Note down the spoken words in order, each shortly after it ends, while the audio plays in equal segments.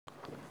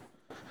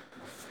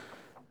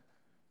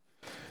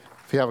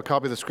If you have a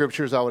copy of the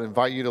scriptures, I would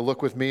invite you to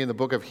look with me in the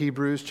book of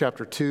Hebrews,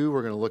 chapter 2.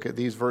 We're going to look at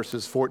these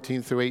verses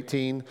 14 through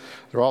 18.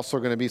 There are also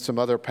going to be some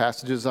other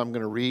passages I'm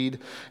going to read.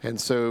 And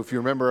so if you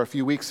remember a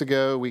few weeks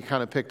ago, we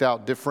kind of picked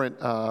out different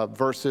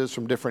verses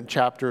from different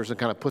chapters and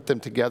kind of put them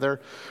together.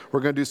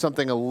 We're going to do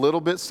something a little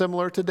bit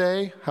similar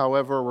today.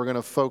 However, we're going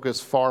to focus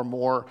far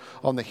more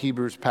on the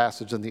Hebrews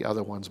passage than the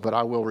other ones. But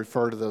I will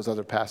refer to those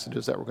other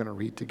passages that we're going to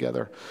read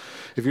together.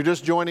 If you're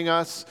just joining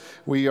us,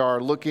 we are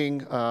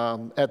looking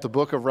at the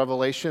book of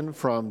Revelation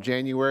from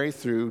January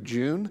through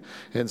June.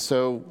 And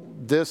so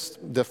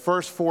the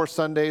first 4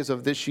 Sundays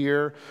of this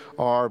year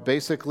are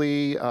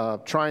basically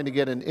trying to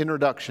get an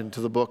introduction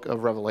to the book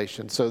of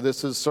Revelation. So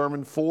this is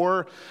Sermon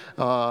 4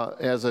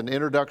 as an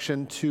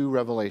introduction to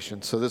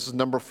Revelation. So this is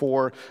number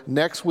 4.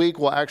 Next week,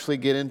 we'll actually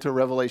get into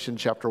Revelation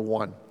chapter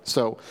 1.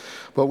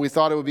 But we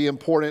thought it would be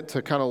important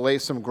to kind of lay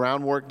some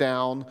groundwork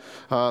down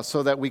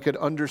so that we could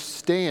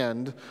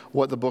understand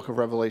what the book of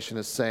Revelation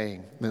is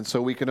saying. And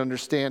so we can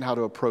understand how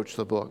to approach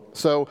the book.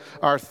 So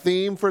our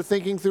theme for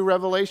thinking through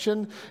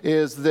Revelation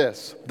is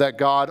this, that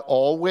God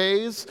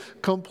always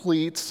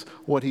completes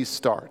what he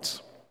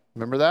starts.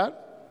 Remember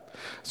that?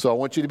 So I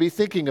want you to be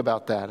thinking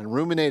about that and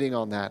ruminating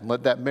on that and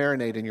let that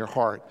marinate in your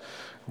heart.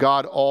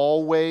 God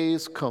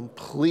always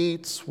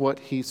completes what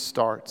he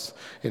starts.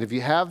 And if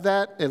you have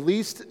that,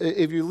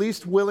 if you're at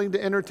least willing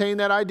to entertain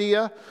that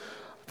idea,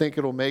 I think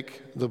it'll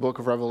make the book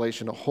of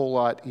Revelation a whole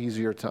lot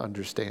easier to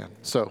understand.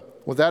 So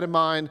with that in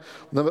mind,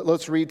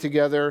 let's read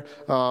together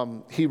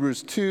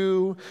Hebrews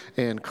 2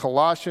 and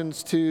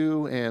Colossians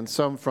 2 and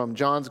some from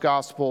John's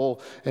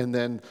Gospel and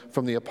then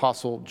from the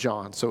Apostle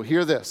John. So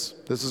hear this.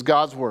 This is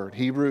God's word.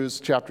 Hebrews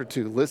chapter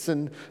 2.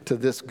 Listen to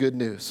this good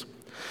news.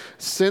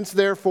 Since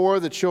therefore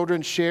the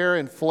children share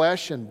in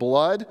flesh and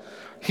blood,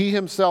 he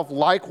himself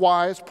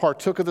likewise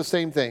partook of the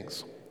same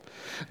things,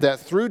 that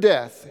through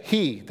death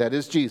he, that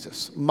is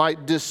Jesus,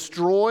 might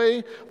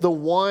destroy the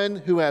one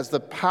who has the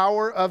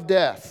power of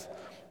death,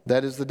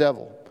 that is the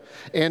devil,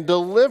 and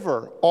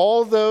deliver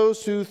all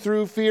those who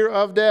through fear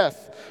of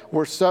death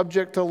were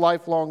subject to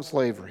lifelong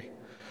slavery.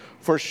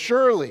 For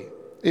surely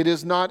it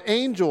is not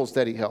angels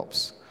that he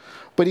helps,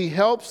 but he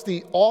helps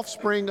the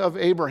offspring of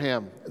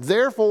Abraham.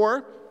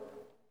 Therefore,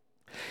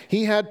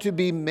 he had to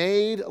be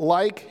made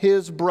like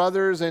his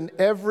brothers in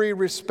every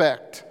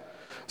respect,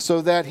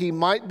 so that he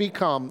might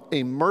become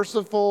a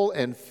merciful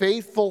and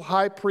faithful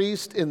high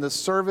priest in the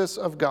service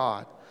of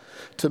God,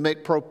 to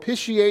make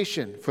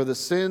propitiation for the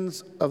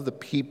sins of the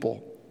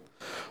people.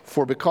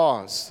 For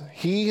because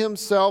he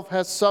himself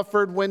has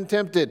suffered when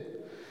tempted,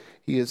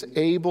 he is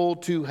able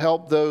to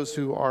help those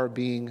who are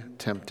being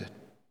tempted.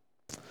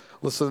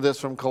 Listen to this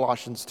from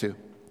Colossians 2.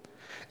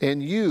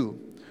 And you,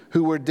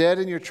 who were dead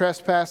in your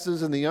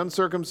trespasses and the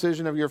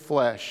uncircumcision of your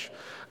flesh,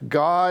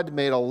 God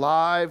made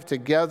alive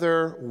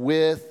together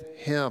with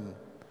him,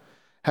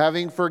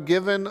 having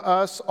forgiven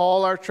us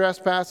all our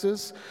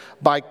trespasses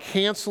by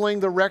canceling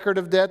the record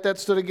of debt that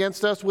stood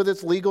against us with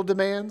its legal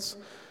demands.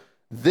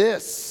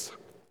 This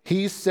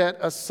he set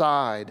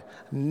aside,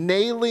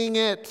 nailing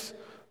it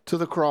to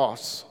the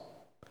cross.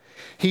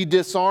 He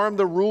disarmed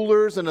the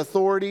rulers and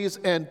authorities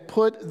and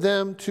put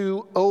them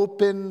to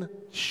open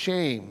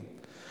shame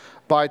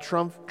by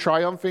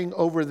triumphing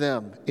over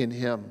them in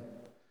him.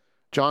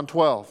 John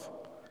 12.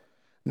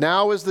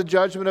 Now is the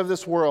judgment of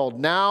this world.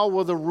 Now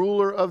will the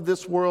ruler of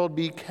this world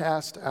be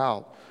cast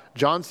out.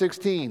 John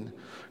 16.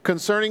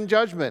 Concerning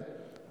judgment,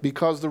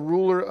 because the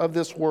ruler of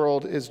this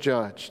world is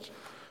judged.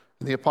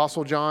 And the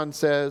Apostle John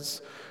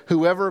says,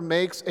 whoever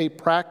makes a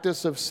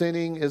practice of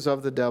sinning is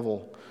of the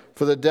devil,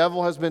 for the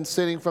devil has been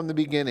sinning from the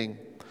beginning.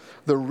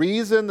 The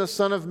reason the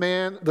Son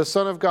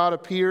of God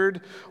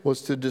appeared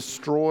was to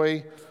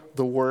destroy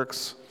the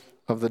works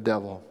of the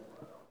devil.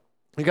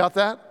 You got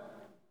that?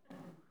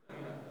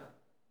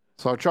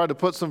 So I tried to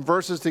put some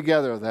verses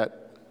together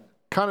that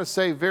kind of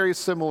say very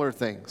similar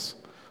things.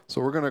 So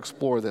we're going to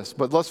explore this.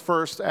 But let's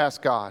first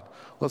ask God.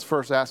 Let's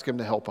first ask him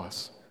to help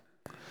us.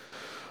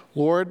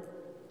 Lord,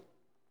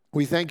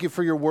 we thank you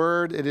for your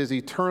word. It is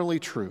eternally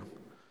true.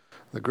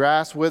 The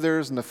grass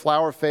withers and the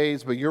flower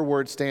fades, but your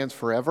word stands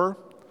forever.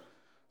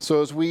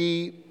 So as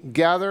we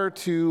gather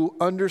to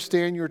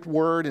understand your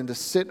word and to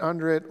sit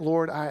under it,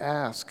 Lord, I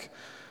ask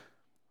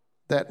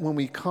that when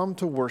we come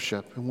to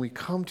worship and we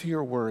come to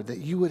your word, that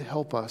you would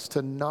help us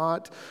to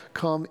not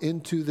come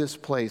into this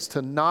place,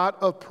 to not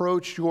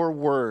approach your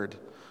word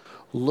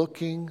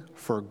looking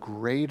for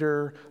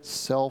greater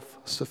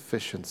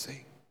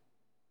self-sufficiency.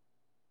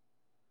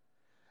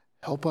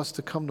 Help us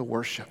to come to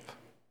worship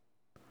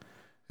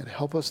and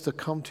help us to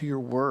come to your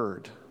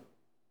word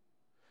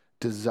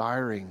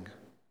desiring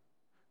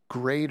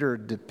greater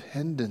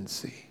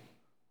dependency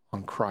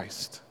on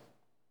Christ,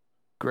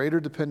 greater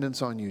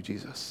dependence on you,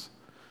 Jesus.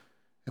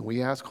 And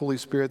we ask, Holy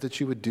Spirit, that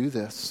you would do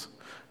this.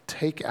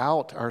 Take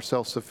out our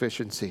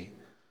self-sufficiency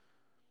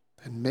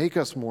and make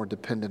us more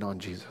dependent on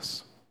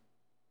Jesus.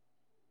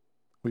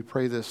 We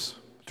pray this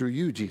through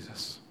you,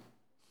 Jesus.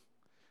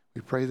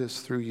 We pray this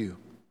through you.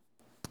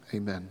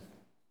 Amen.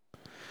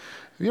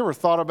 Have you ever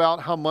thought about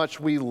how much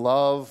we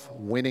love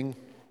winning?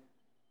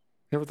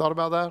 You ever thought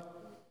about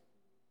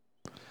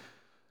that?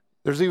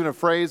 There's even a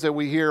phrase that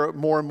we hear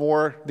more and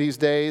more these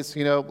days.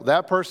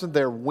 That person,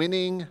 they're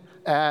winning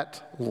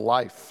at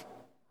life,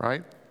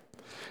 right?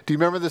 Do you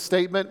remember the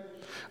statement?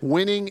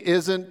 Winning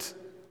isn't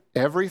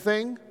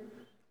everything,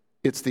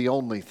 it's the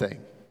only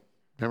thing.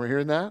 Remember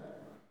hearing that?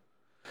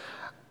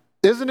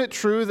 Isn't it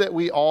true that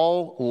we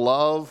all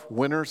love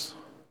winners?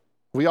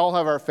 We all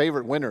have our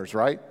favorite winners,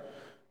 right?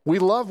 We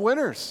love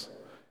winners.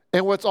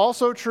 And what's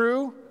also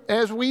true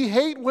is we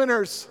hate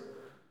winners.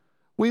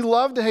 We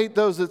love to hate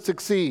those that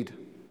succeed.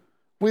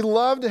 We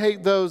love to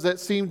hate those that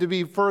seem to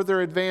be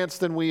further advanced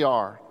than we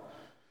are.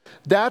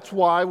 That's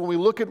why when we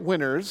look at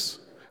winners,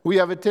 we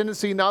have a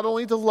tendency not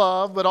only to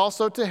love, but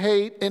also to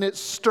hate, and it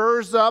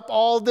stirs up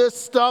all this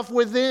stuff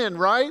within,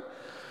 right?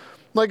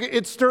 Like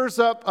it stirs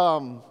up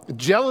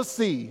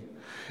jealousy.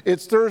 It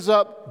stirs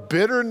up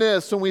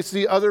bitterness when we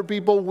see other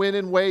people win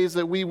in ways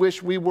that we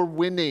wish we were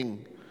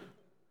winning.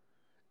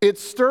 It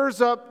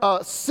stirs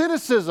up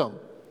cynicism.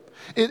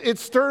 It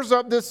stirs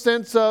up this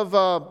sense of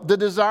the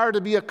desire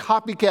to be a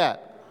copycat.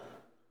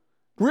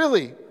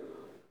 Really,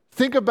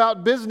 think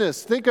about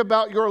business. Think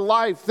about your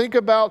life. Think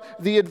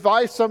about the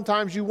advice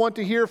sometimes you want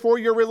to hear for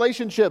your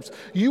relationships.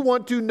 You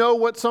want to know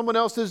what someone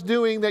else is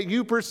doing that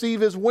you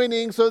perceive as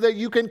winning so that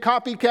you can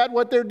copycat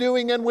what they're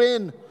doing and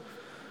win.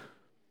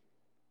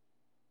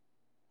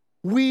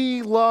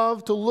 We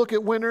love to look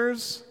at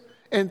winners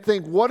and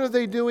think, what are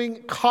they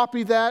doing?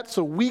 Copy that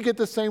so we get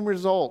the same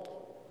result.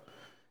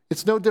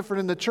 It's no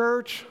different in the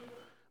church.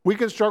 We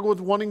can struggle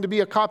with wanting to be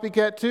a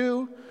copycat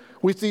too.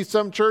 We see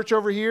some church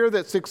over here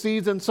that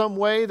succeeds in some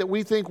way that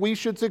we think we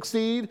should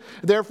succeed.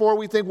 Therefore,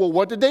 we think, well,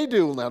 what did they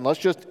do? Now, let's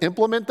just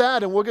implement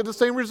that and we'll get the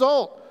same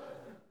result.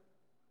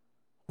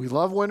 We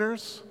love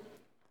winners.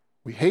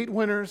 We hate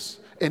winners.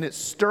 And it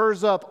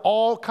stirs up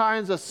all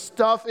kinds of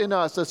stuff in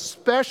us.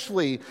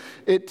 Especially,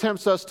 it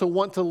tempts us to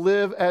want to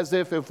live as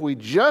if we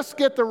just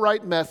get the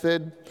right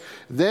method,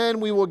 then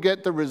we will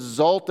get the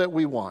result that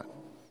we want.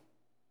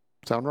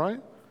 Sound right?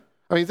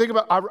 I mean, think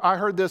about, I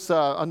heard this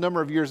a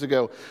number of years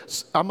ago.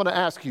 I'm going to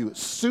ask you,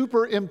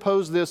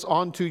 superimpose this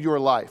onto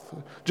your life.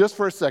 Just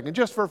for a second,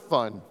 just for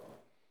fun.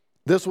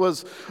 This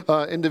was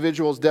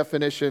individual's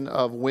definition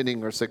of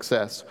winning or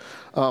success.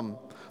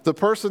 The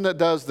person that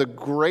does the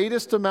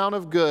greatest amount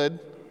of good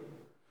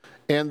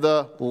and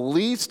the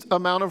least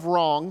amount of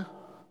wrong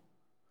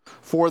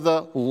for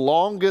the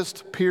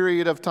longest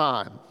period of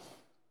time.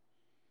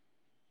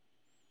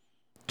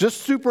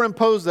 Just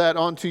superimpose that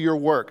onto your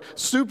work.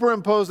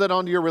 Superimpose that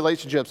onto your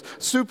relationships.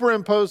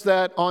 Superimpose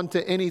that onto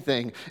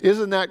anything.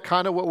 Isn't that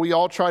kind of what we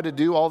all try to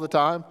do all the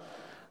time?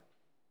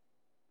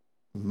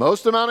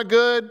 Most amount of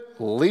good,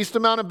 least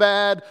amount of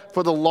bad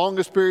for the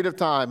longest period of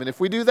time. And if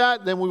we do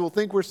that, then we will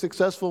think we're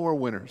successful and we're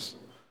winners.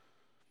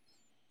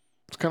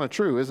 It's kind of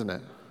true, isn't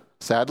it?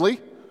 Sadly,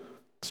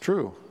 it's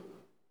true.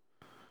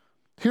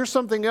 Here's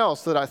something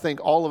else that I think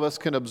all of us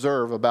can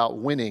observe about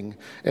winning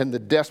and the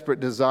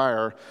desperate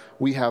desire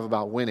we have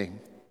about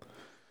winning.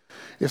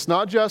 It's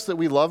not just that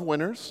we love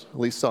winners, at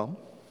least some.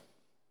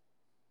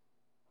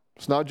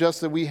 It's not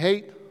just that we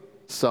hate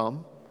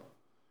some.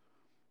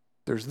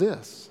 There's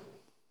this.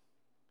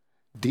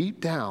 Deep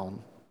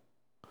down,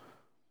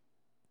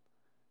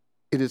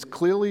 it is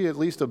clearly at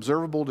least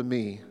observable to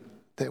me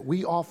that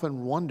we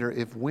often wonder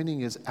if winning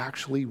is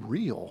actually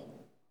real,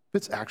 if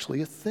it's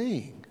actually a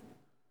thing.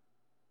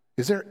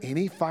 Is there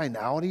any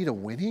finality to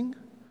winning?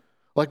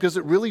 Like, does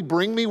it really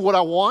bring me what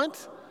I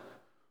want?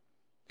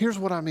 Here's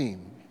what I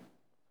mean.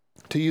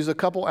 To use a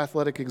couple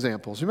athletic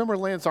examples. You remember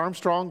Lance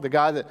Armstrong, the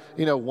guy that,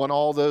 won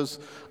all those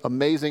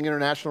amazing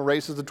international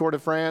races, the Tour de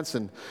France,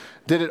 and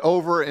did it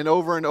over and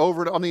over and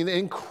over. I mean,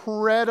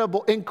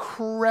 incredible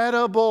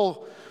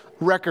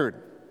record.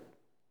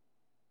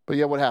 But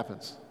yet what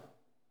happens?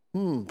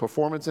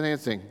 Performance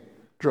enhancing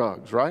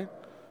drugs, right?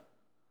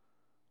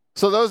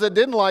 So those that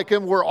didn't like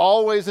him were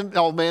always,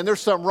 oh man, there's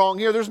something wrong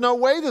here. There's no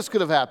way this could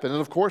have happened. And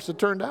of course it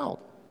turned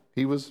out.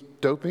 He was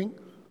doping,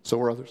 so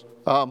were others.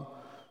 But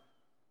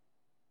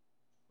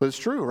it's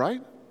true,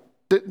 right?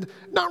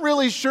 Not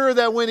really sure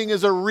that winning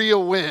is a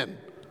real win.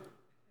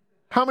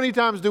 How many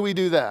times do we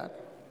do that?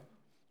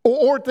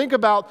 Or think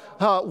about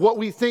what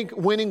we think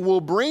winning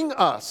will bring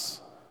us.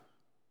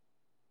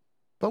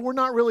 But we're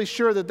not really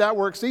sure that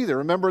works either.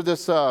 Remember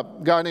this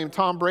guy named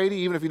Tom Brady?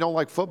 Even if you don't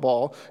like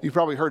football, you've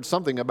probably heard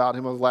something about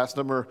him over the last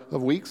number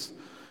of weeks.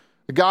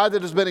 A guy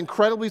that has been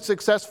incredibly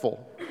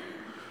successful.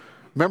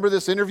 Remember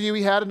this interview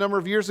he had a number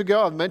of years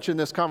ago? I've mentioned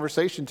this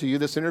conversation to you,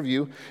 this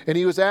interview. And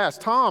he was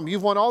asked, Tom,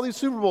 you've won all these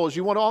Super Bowls.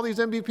 You won all these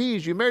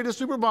MVPs. You married a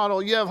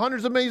supermodel. You have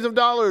hundreds of millions of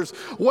dollars.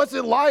 What's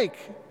it like?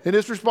 And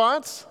his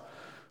response?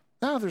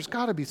 No, there's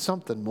got to be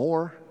something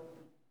more.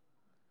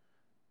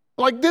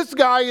 Like this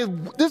guy is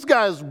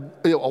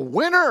a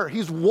winner.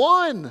 He's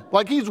won.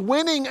 Like he's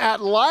winning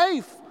at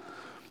life.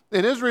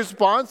 And his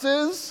response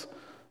is,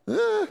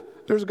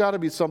 there's got to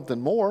be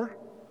something more.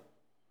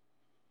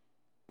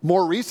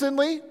 More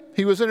recently,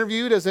 he was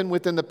interviewed, as in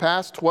within the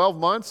past 12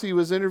 months, he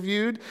was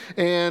interviewed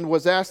and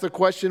was asked the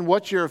question,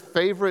 what's your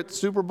favorite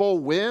Super Bowl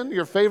win?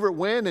 Your favorite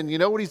win? And you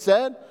know what he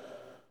said?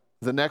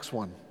 the next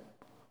one.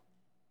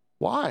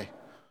 Why?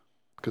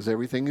 Because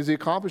everything he's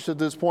accomplished at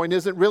this point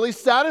isn't really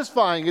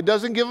satisfying. It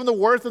doesn't give him the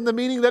worth and the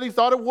meaning that he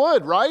thought it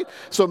would, right?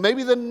 So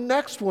maybe the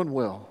next one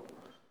will.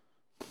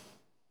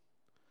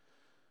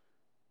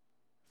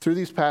 Through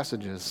these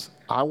passages,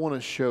 I want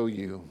to show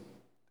you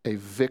a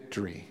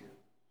victory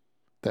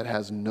that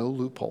has no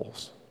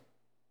loopholes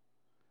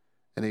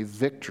and a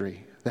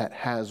victory that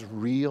has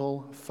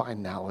real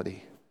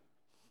finality.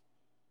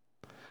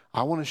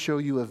 I want to show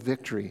you a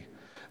victory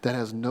that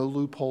has no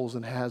loopholes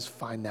and has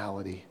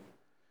finality.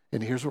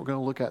 And here's what we're going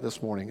to look at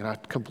this morning. And I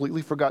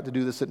completely forgot to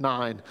do this at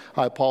 9.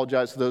 I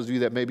apologize to those of you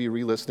that may be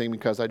re-listening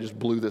because I just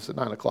blew this at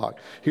 9 o'clock.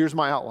 Here's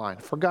my outline.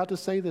 Forgot to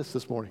say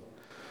this morning.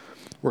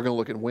 We're going to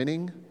look at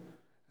winning,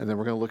 and then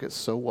we're going to look at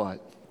so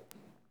what.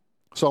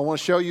 So I want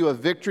to show you a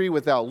victory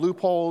without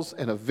loopholes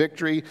and a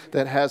victory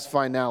that has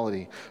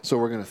finality. So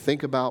we're going to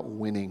think about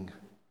winning.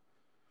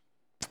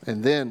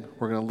 And then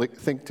we're going to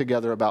think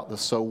together about the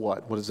so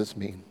what. What does this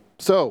mean?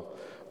 So,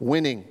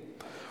 winning.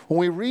 When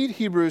we read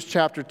Hebrews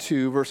chapter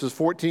 2, verses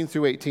 14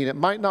 through 18, it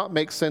might not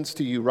make sense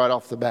to you right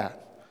off the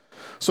bat.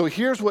 So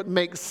here's what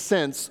makes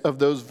sense of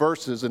those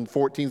verses in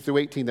 14 through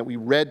 18 that we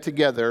read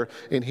together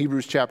in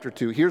Hebrews chapter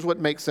 2. Here's what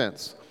makes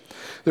sense.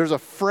 There's a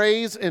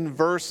phrase in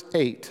verse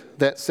 8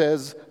 that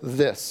says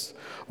this,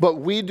 but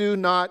we do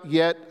not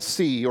yet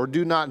see or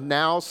do not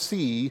now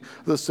see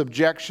the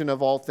subjection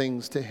of all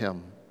things to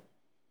him.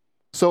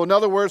 So in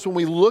other words, when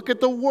we look at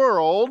the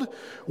world,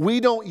 we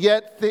don't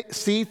yet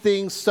see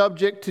things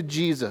subject to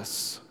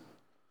Jesus.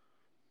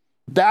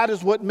 That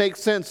is what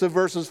makes sense of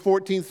verses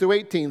 14 through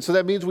 18. So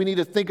that means we need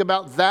to think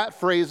about that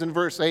phrase in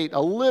verse 8 a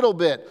little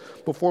bit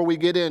before we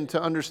get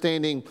into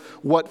understanding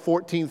what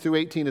 14 through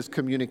 18 is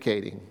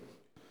communicating.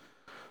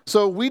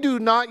 So we do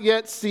not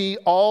yet see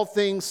all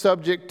things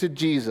subject to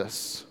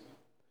Jesus.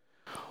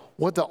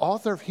 What the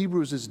author of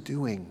Hebrews is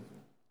doing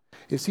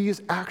is he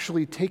is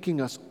actually taking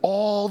us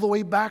all the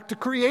way back to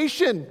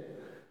creation.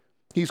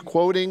 He's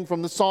quoting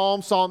from the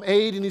Psalm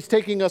 8, and he's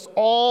taking us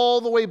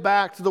all the way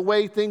back to the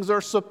way things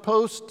are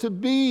supposed to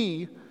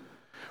be.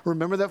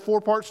 Remember that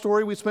 4-part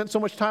story we spent so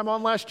much time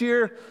on last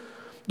year?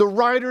 The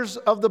writers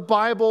of the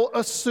Bible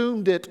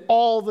assumed it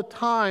all the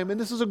time, and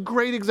this is a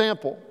great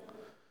example.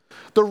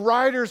 The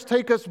writers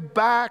take us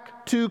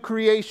back to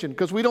creation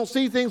because we don't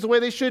see things the way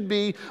they should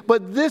be,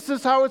 but this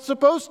is how it's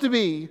supposed to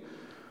be.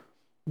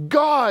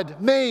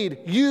 God made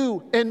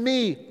you and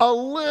me a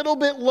little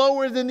bit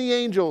lower than the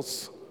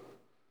angels.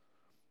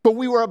 But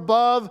we were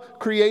above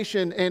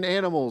creation and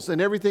animals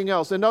and everything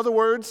else. In other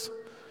words,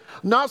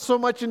 not so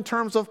much in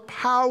terms of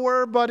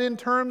power, but in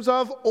terms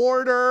of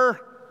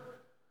order.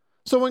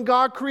 So when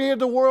God created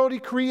the world, he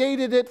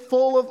created it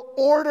full of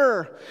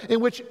order, in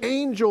which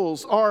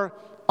angels are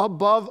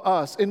above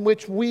us, in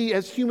which we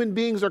as human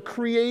beings are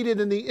created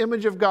in the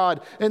image of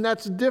God, and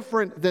that's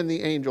different than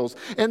the angels,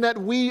 and that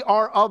we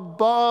are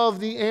above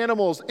the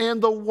animals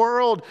and the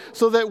world,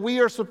 so that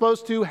we are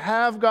supposed to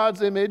have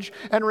God's image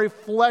and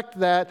reflect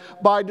that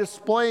by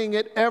displaying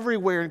it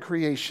everywhere in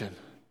creation.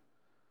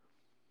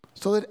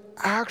 So that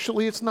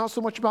actually it's not so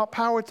much about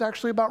power, it's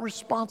actually about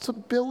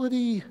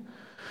responsibility.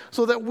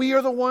 So that we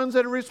are the ones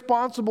that are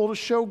responsible to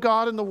show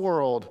God in the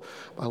world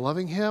by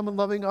loving him and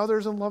loving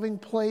others and loving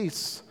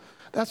place.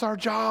 That's our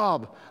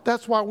job.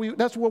 That's what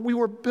we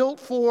were built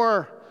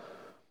for.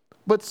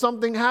 But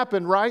something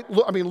happened, right?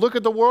 Look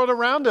at the world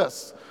around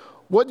us.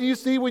 What do you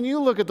see when you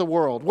look at the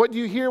world? What do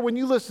you hear when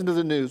you listen to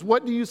the news?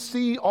 What do you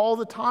see all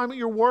the time at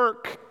your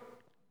work?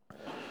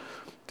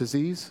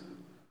 Disease?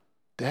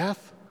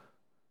 Death?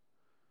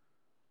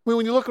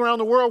 When you look around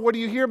the world, what do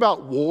you hear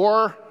about?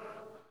 War?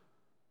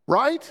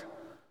 Right?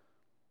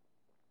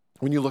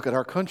 When you look at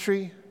our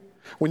country,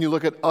 when you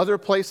look at other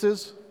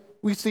places,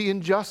 we see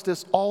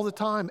injustice all the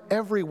time,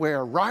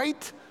 everywhere,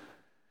 right?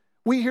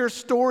 We hear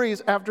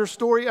stories after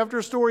story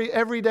after story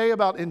every day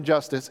about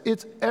injustice.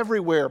 It's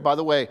everywhere, by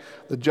the way.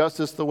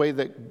 The way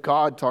that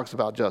God talks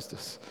about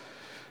justice.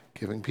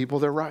 Giving people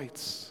their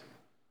rights,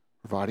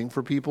 providing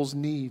for people's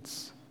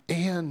needs,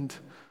 and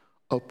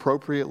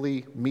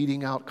appropriately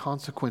meting out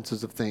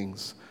consequences of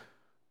things.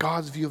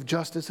 God's view of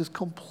justice is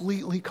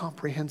completely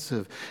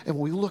comprehensive. And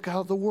when we look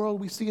out at the world,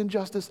 we see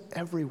injustice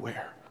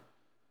everywhere.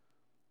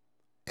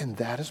 And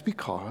that is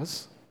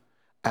because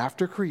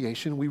after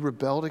creation, we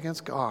rebelled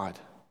against God.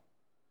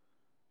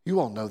 You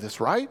all know this,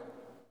 right?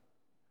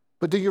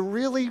 But do we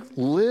really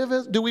live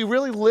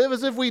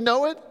as if we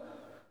know it?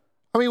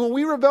 When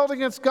we rebelled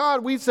against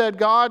God, we said,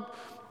 God,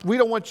 we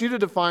don't want you to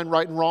define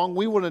right and wrong.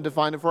 We want to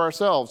define it for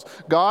ourselves.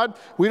 God,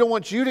 we don't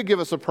want you to give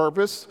us a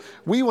purpose.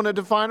 We want to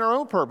define our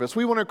own purpose.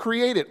 We want to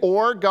create it.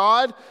 Or,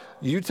 God,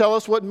 you tell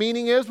us what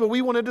meaning is, but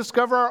we want to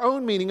discover our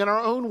own meaning and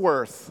our own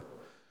worth.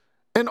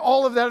 And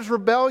all of that is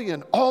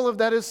rebellion. All of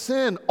that is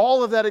sin.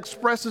 All of that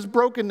expresses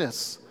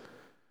brokenness.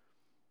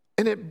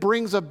 And it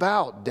brings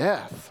about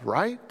death,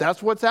 right?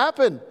 That's what's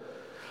happened.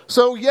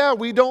 So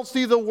we don't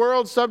see the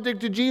world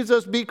subject to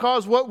Jesus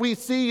because what we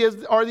see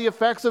are the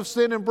effects of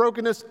sin and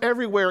brokenness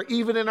everywhere,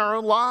 even in our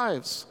own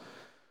lives.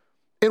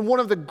 And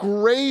one of the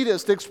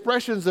greatest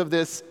expressions of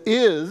this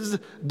is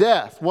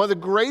death. One of the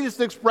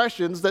greatest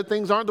expressions that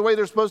things aren't the way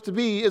they're supposed to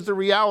be is the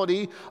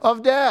reality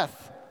of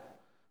death.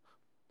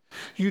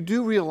 You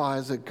do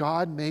realize that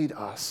God made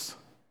us,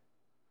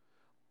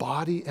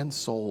 body and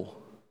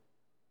soul,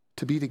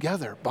 to be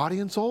together, body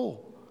and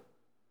soul.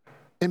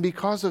 And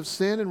because of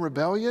sin and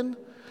rebellion,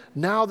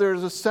 now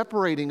there's a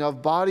separating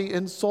of body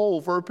and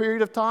soul for a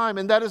period of time.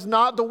 And that is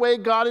not the way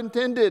God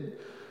intended.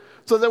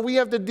 So that we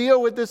have to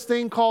deal with this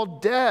thing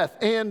called death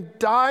and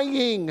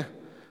dying.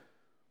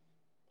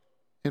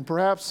 And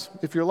perhaps,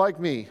 if you're like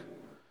me,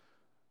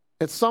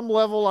 at some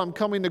level I'm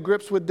coming to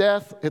grips with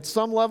death, at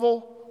some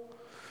level,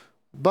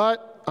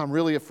 but I'm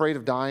really afraid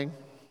of dying.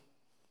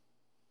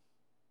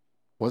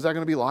 What's that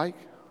going to be like?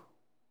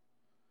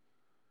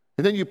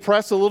 And then you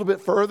press a little bit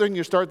further and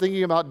you start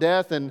thinking about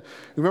death. And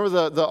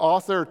remember the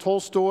author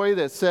Tolstoy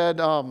that said,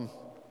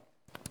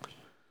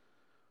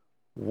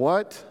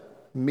 what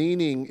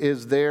meaning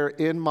is there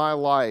in my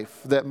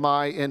life that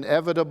my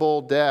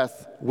inevitable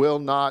death will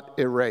not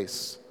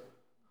erase?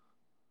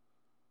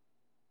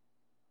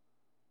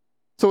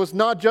 So it's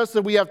not just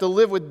that we have to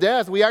live with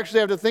death. We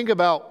actually have to think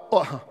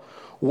about,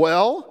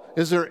 well,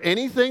 is there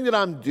anything that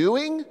I'm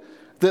doing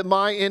that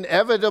my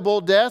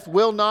inevitable death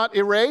will not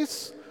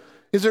erase?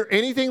 Is there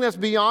anything that's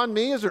beyond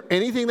me? Is there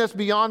anything that's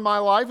beyond my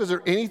life? Is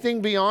there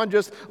anything beyond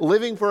just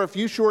living for a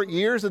few short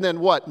years and then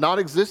what? Not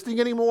existing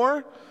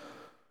anymore?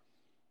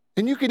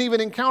 And you can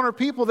even encounter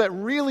people that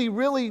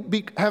really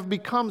have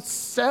become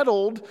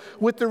settled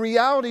with the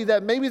reality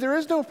that maybe there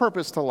is no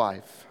purpose to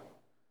life.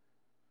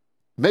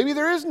 Maybe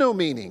there is no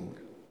meaning.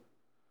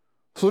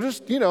 So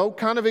just,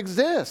 kind of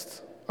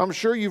exist. I'm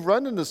sure you've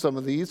run into some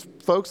of these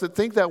folks that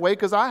think that way,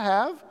 because I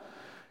have.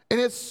 And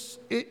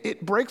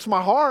it breaks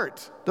my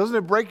heart. Doesn't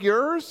it break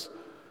yours?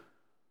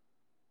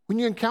 When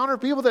you encounter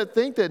people that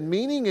think that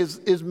meaning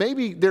is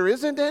maybe there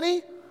isn't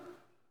any.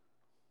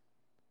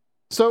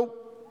 So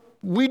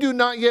we do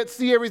not yet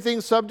see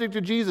everything subject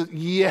to Jesus.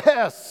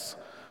 Yes.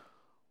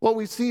 What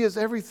we see is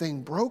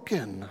everything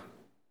broken.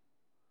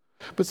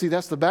 But see,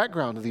 that's the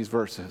background of these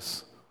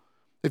verses.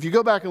 If you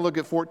go back and look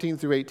at 14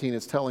 through 18,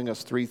 it's telling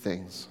us three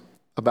things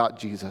about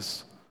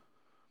Jesus.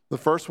 The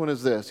first one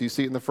is this. You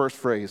see it in the first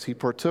phrase. He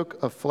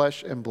partook of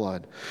flesh and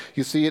blood.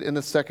 You see it in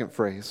the second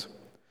phrase,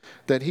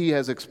 that he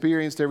has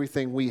experienced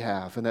everything we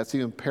have. And that's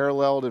even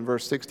paralleled in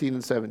verse 16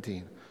 and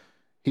 17.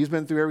 He's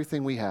been through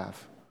everything we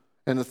have.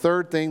 And the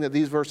third thing that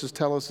these verses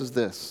tell us is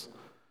this.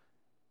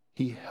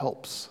 He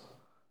helps.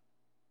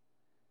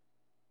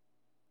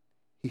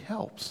 He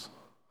helps.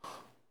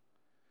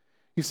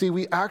 You see,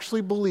 we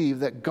actually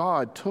believe that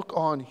God took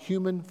on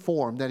human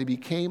form, that he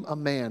became a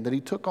man, that he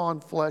took on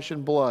flesh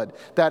and blood.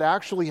 That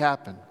actually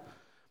happened.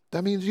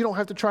 That means you don't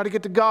have to try to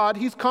get to God.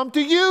 He's come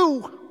to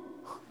you.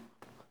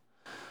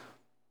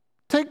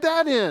 Take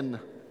that in.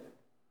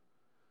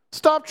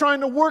 Stop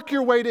trying to work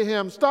your way to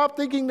him. Stop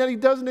thinking that he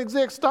doesn't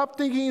exist. Stop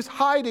thinking he's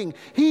hiding.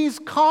 He's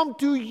come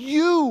to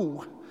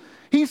you.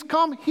 He's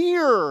come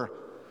here.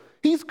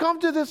 He's come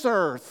to this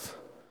earth.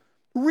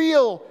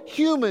 Real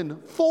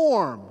human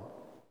form.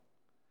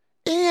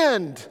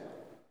 And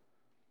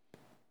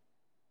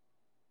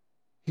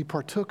he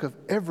partook of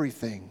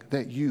everything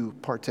that you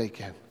partake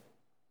in.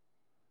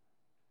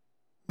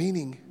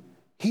 Meaning,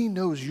 he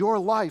knows your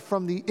life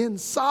from the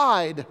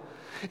inside.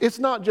 It's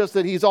not just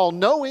that he's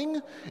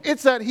all-knowing.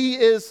 It's that he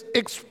has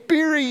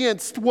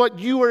experienced what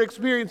you are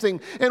experiencing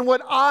and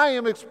what I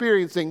am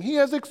experiencing. He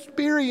has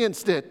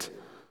experienced it.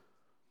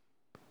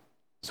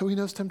 So he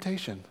knows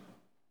temptation.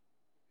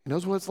 He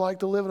knows what it's like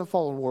to live in a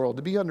fallen world,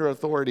 to be under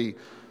authority,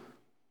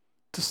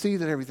 to see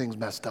that everything's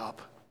messed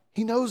up.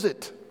 He knows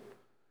it.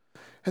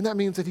 And that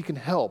means that he can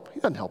help. He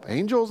doesn't help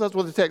angels. That's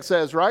what the text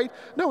says, right?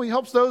 No, he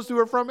helps those who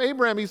are from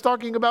Abraham. He's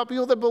talking about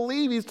people that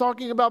believe. He's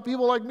talking about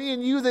people like me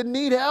and you that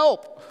need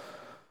help.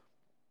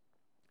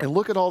 And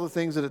look at all the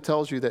things that it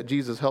tells you that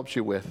Jesus helps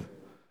you with.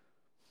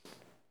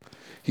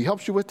 He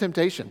helps you with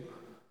temptation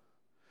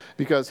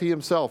because he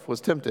himself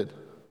was tempted.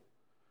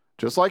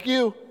 Just like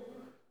you,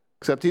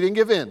 except he didn't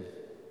give in.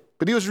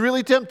 But he was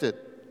really tempted.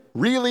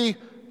 Really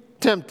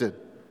tempted.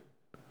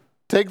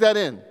 Take that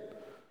in.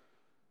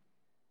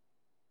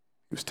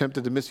 He was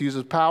tempted to misuse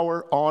his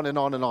power, on and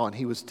on and on.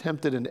 He was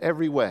tempted in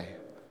every way,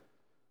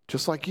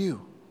 just like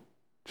you,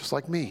 just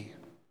like me.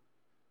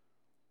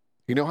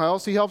 You know how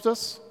else he helps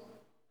us?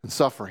 In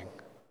suffering.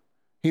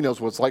 He knows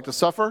what it's like to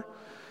suffer.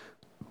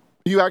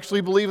 You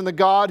actually believe in the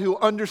God who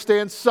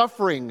understands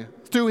suffering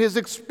through his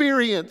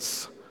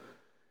experience.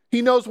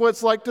 He knows what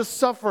it's like to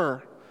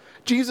suffer.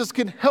 Jesus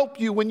can help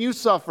you when you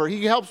suffer.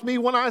 He helps me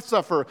when I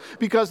suffer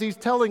because he's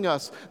telling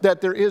us that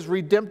there is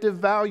redemptive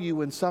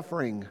value in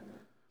suffering.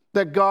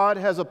 That God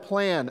has a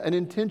plan, an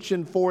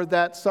intention for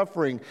that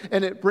suffering.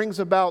 And it brings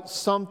about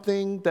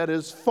something that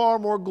is far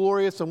more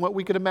glorious than what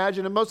we could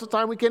imagine. And most of the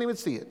time we can't even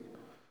see it.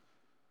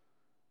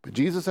 But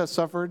Jesus has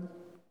suffered.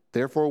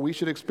 Therefore, we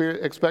should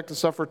expect to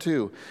suffer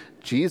too.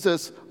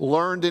 Jesus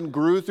learned and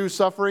grew through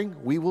suffering.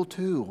 We will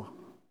too.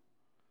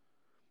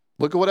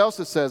 Look at what else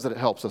it says that it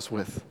helps us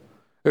with.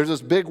 There's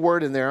this big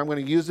word in there. I'm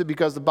going to use it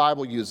because the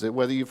Bible uses it.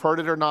 Whether you've heard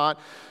it or not,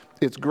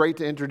 it's great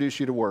to introduce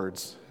you to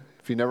words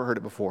if you've never heard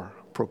it before.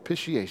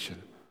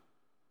 Propitiation.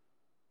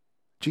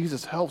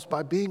 Jesus helps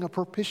by being a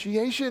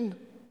propitiation.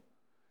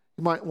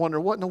 You might wonder,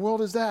 what in the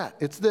world is that?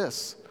 It's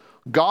this.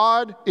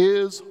 God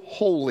is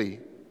holy.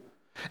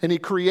 And he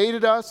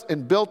created us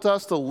and built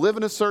us to live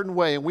in a certain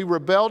way. And we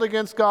rebelled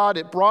against God.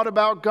 It brought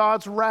about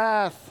God's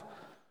wrath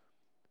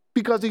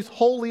because he's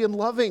holy and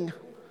loving.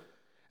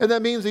 And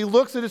that means he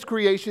looks at his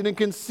creation and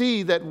can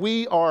see that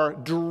we are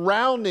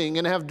drowning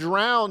and have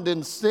drowned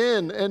in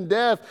sin and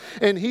death.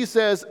 And he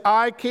says,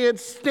 I can't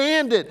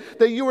stand it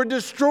that you are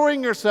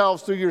destroying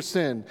yourselves through your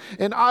sin.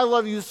 And I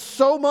love you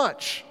so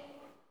much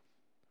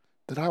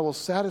that I will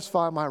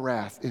satisfy my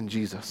wrath in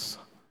Jesus.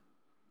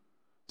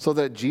 So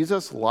that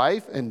Jesus'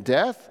 life and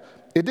death,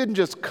 it didn't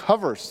just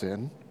cover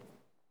sin,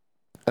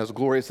 as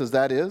glorious as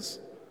that is.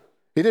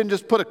 He didn't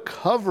just put a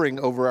covering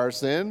over our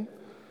sin.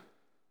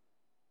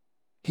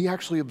 He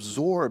actually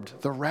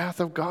absorbed the wrath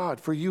of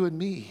God for you and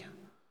me.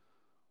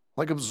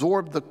 Like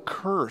absorbed the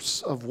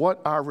curse of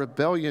what our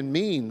rebellion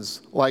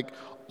means. Like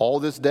all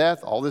this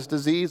death, all this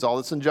disease, all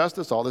this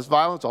injustice, all this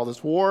violence, all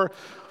this war.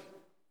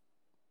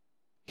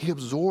 He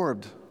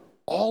absorbed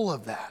all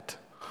of that.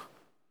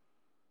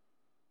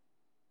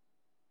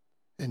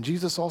 And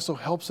Jesus also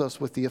helps us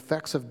with the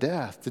effects of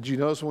death. Did you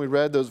notice when we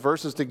read those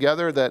verses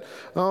together that,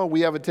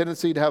 we have a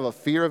tendency to have a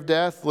fear of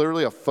death,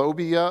 literally a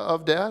phobia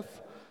of death?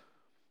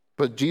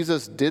 But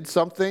Jesus did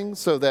something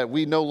so that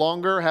we no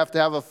longer have to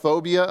have a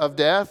phobia of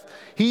death.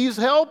 He's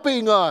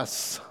helping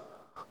us.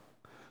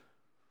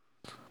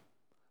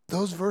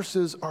 Those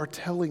verses are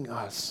telling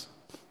us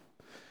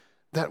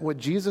that what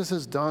Jesus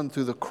has done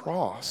through the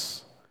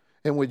cross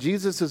and what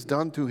Jesus has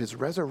done through his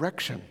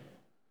resurrection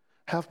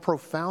have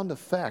profound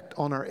effect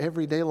on our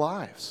everyday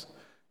lives.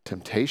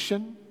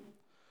 Temptation,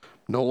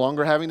 no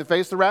longer having to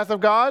face the wrath of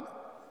God,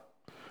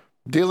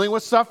 dealing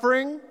with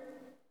suffering,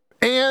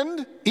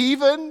 and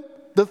even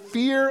the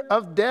fear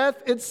of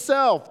death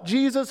itself.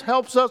 Jesus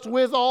helps us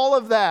with all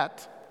of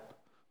that.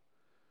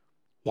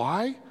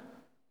 Why?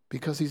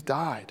 Because he's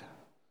died.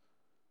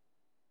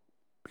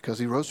 Because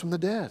he rose from the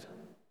dead.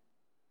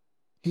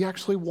 He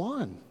actually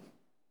won.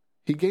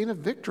 He gained a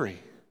victory.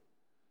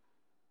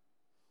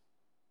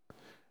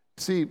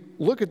 See,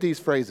 look at these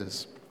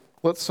phrases.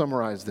 Let's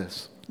summarize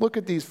this. Look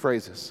at these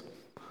phrases.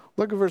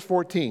 Look at verse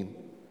 14.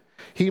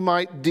 He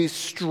might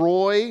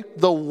destroy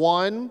the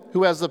one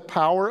who has the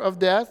power of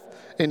death.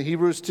 In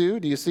Hebrews 2,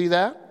 do you see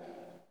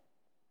that?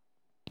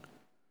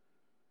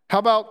 How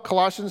about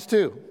Colossians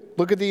 2?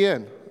 Look at the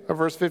end of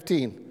verse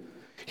 15.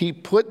 He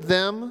put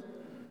them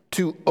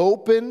to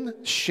open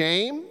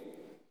shame.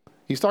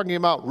 He's talking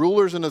about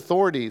rulers and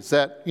authorities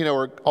that,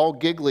 are all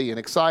giggly and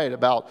excited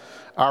about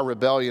our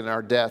rebellion,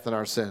 our death, and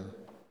our sin.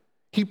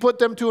 He put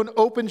them to an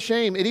open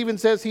shame. It even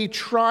says he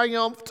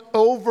triumphed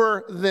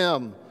over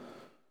them.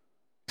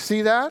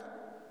 See that?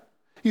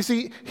 You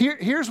see,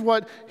 here's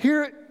what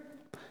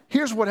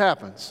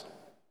happens.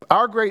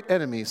 Our great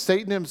enemy,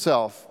 Satan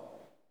himself,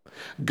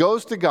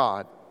 goes to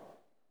God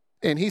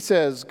and he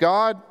says,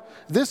 God,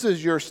 this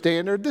is your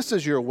standard. This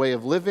is your way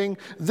of living.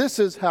 This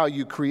is how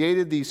you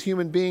created these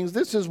human beings.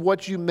 This is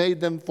what you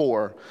made them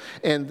for.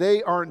 And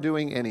they aren't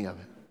doing any of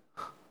it.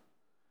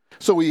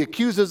 So he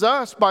accuses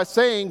us by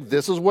saying,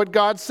 this is what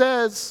God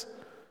says.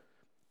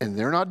 And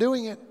they're not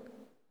doing it.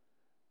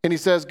 And he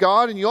says,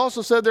 God, and you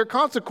also said there are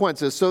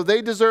consequences. So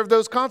they deserve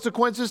those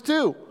consequences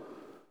too.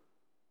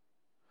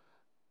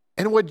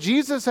 And what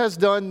Jesus has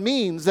done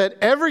means that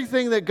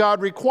everything that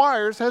God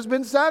requires has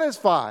been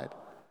satisfied.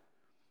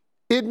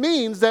 It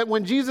means that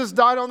when Jesus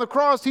died on the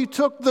cross, he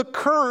took the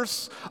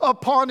curse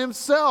upon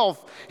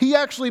himself. He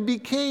actually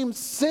became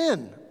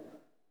sin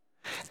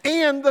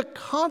and the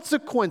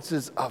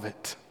consequences of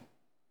it.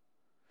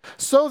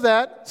 So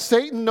that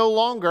Satan no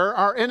longer,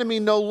 our enemy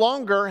no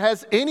longer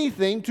has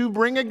anything to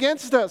bring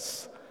against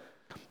us.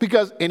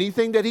 Because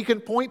anything that he can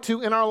point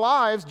to in our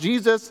lives,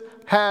 Jesus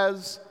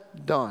has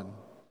done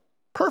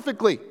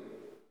perfectly.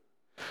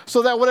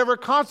 So that whatever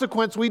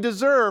consequence we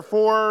deserve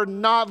for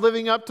not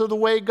living up to the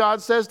way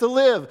God says to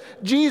live,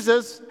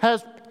 Jesus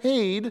has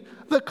paid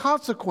the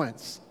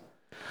consequence.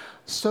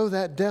 So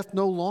that death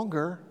no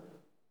longer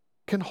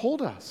can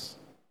hold us.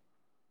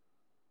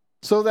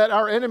 So that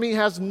our enemy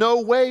has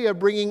no way of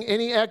bringing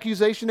any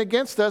accusation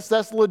against us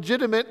that's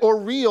legitimate or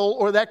real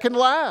or that can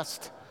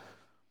last.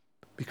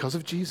 Because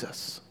of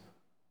Jesus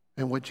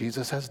and what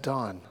Jesus has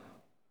done.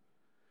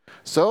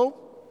 So,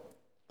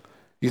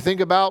 you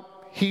think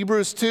about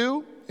Hebrews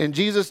 2 and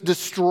Jesus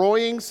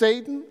destroying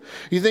Satan.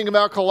 You think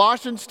about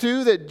Colossians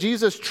 2 that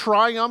Jesus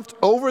triumphed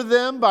over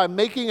them by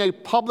making a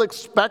public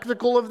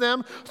spectacle of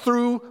them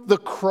through the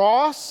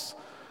cross.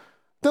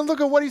 Then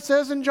look at what he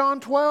says in John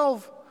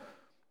 12.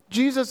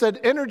 Jesus had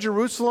entered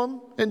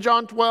Jerusalem in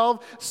John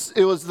 12.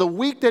 It was the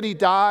week that he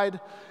died.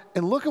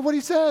 And look at what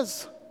he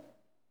says.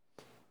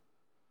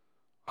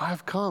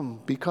 I've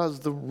come because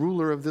the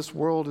ruler of this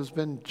world has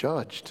been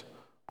judged.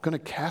 I'm going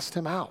to cast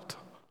him out.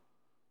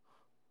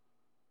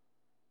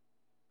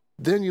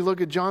 Then you look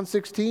at John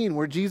 16,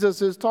 where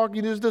Jesus is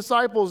talking to his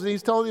disciples, and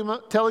he's telling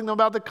them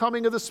about the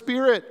coming of the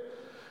Spirit.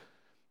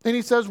 And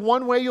he says,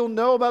 one way you'll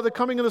know about the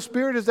coming of the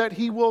Spirit is that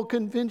he will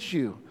convince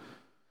you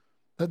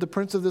that the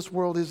prince of this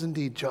world is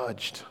indeed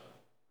judged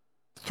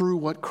through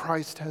what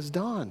Christ has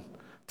done,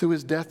 through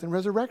his death and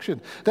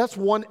resurrection. That's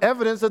one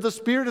evidence that the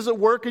Spirit is at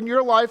work in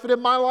your life and in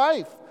my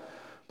life.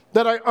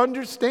 That I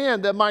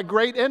understand that my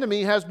great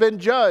enemy has been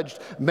judged,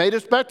 made a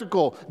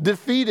spectacle,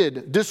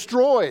 defeated,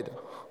 destroyed.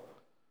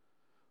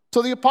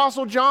 So the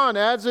Apostle John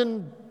adds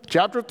in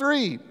chapter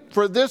 3,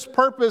 for this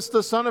purpose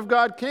the Son of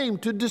God came,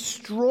 to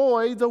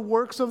destroy the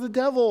works of the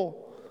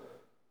devil.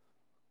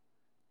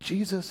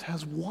 Jesus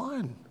has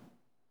won.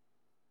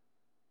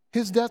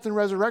 His death and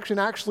resurrection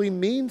actually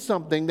means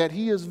something, that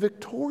he is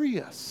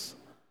victorious.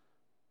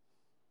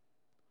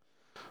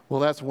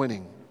 Well, that's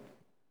winning.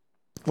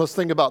 Let's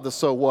think about the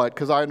so what,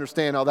 because I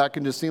understand how that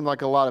can just seem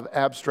like a lot of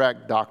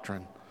abstract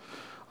doctrine.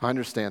 I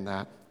understand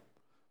that.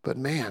 But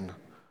man,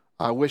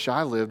 I wish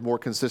I lived more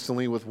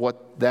consistently with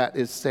what that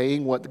is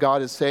saying, what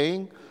God is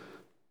saying.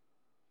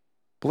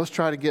 But let's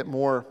try to get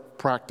more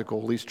practical,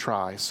 at least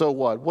try. So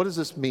what? What does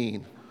this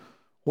mean?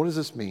 What does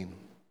this mean?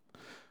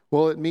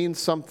 Well, it means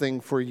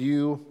something for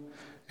you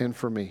and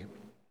for me.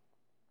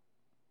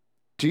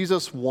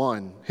 Jesus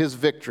won. His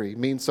victory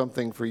means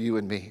something for you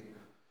and me.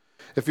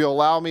 If you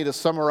allow me to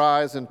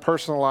summarize and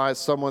personalize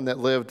someone that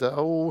lived,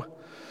 I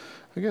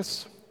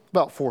guess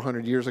about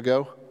 400 years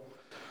ago,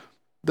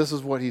 this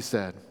is what he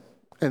said.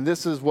 And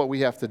this is what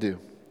we have to do.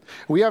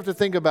 We have to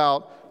think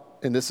about,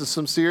 and this is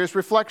some serious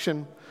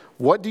reflection,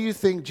 what do you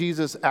think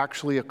Jesus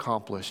actually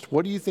accomplished?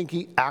 What do you think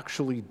he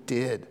actually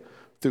did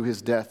through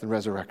his death and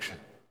resurrection?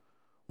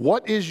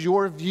 What is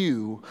your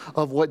view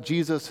of what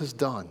Jesus has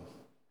done?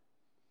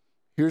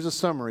 Here's a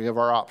summary of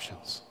our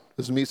options.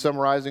 This is me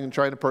summarizing and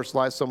trying to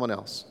personalize someone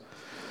else.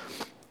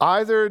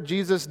 Either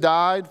Jesus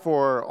died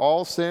for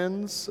all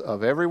sins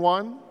of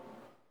everyone,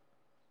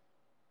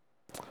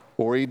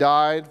 or he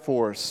died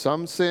for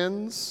some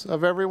sins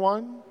of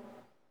everyone,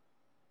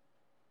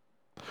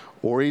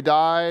 or he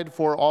died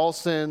for all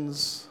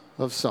sins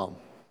of some.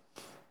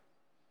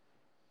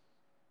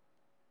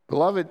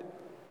 Beloved,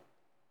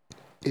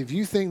 if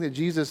you think that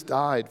Jesus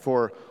died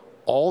for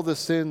all the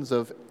sins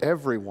of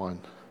everyone,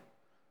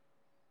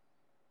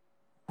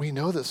 we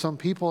know that some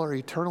people are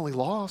eternally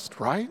lost,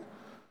 right?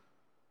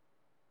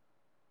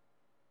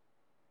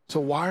 So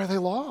why are they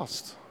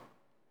lost?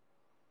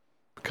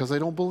 Because they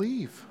don't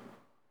believe.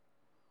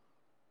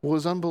 Well,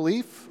 is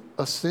unbelief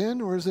a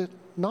sin or is it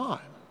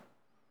not?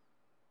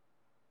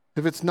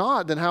 If it's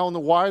not, then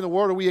why in the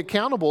world are we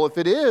accountable? If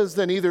it is,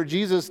 then either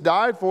Jesus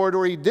died for it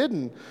or he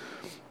didn't.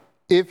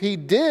 If he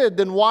did,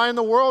 then why in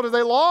the world are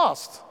they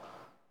lost?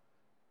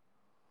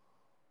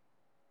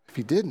 If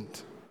he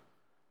didn't,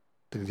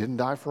 then he didn't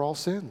die for all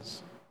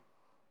sins.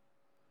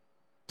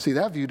 See,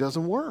 that view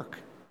doesn't work.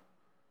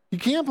 You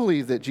can't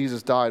believe that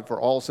Jesus died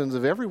for all sins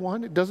of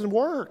everyone. It doesn't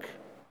work.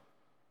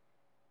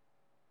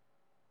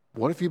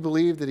 What if you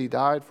believe that he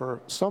died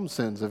for some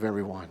sins of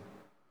everyone?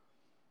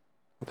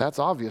 Well, that's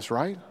obvious,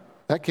 right?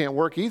 That can't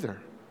work either.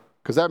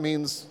 Because that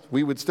means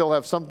we would still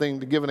have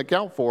something to give an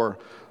account for,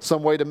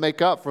 some way to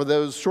make up for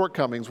those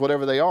shortcomings,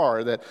 whatever they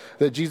are, that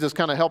Jesus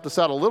kind of helped us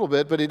out a little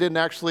bit, but he didn't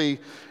actually,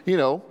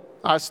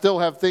 I still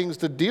have things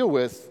to deal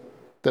with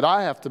that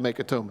I have to make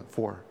atonement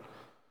for.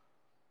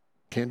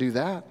 Can't do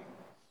that.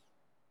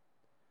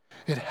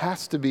 It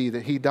has to be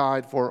that he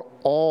died for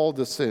all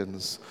the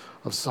sins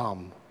of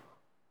some.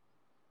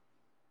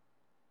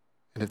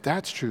 And if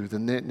that's true,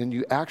 then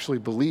you actually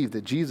believe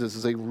that Jesus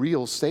is a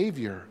real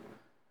Savior.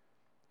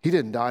 He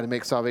didn't die to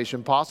make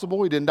salvation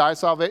possible. He didn't die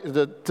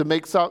to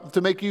make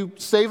you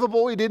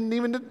savable. He didn't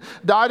even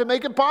die to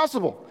make it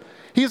possible.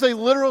 He's a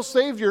literal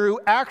Savior who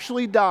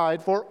actually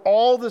died for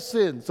all the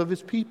sins of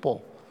his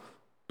people.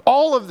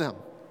 All of them.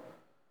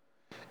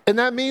 And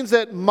that means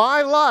that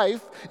my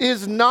life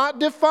is not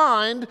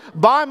defined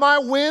by my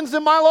wins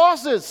and my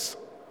losses.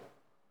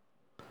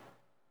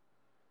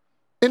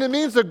 And it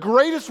means the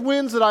greatest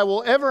wins that I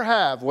will ever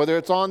have, whether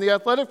it's on the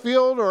athletic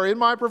field or in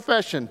my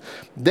profession,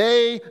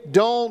 they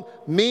don't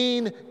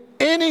mean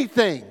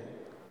anything.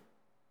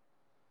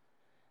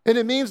 And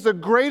it means the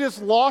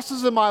greatest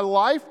losses in my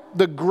life,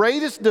 the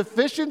greatest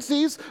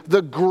deficiencies,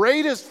 the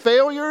greatest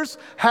failures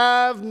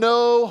have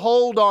no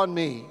hold on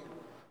me.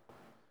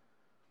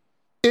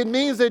 It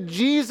means that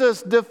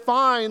Jesus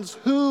defines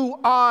who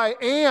I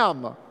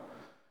am.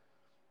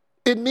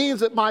 It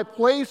means that my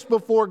place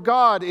before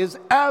God is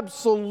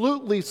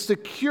absolutely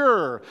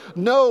secure,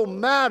 no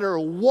matter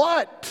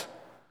what,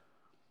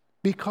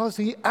 because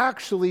he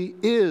actually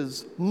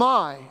is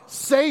my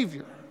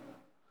Savior.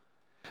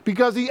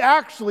 Because he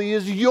actually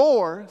is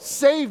your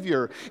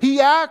Savior. He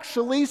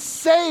actually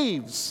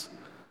saves.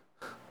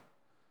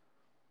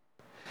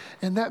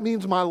 And that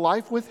means my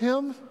life with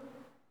him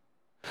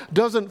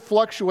doesn't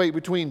fluctuate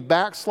between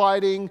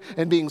backsliding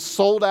and being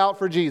sold out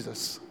for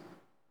Jesus.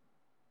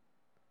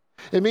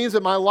 It means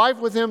that my life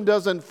with him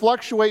doesn't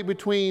fluctuate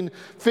between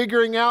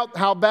figuring out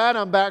how bad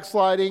I'm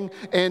backsliding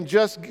and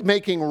just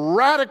making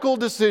radical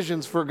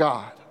decisions for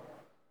God.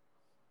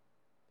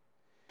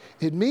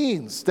 It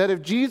means that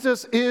if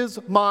Jesus is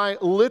my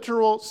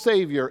literal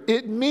Savior,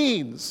 it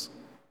means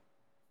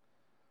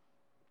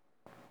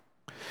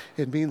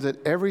that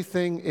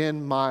everything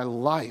in my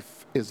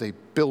life is a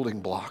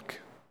building block.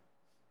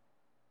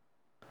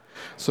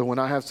 So when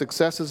I have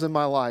successes in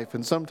my life,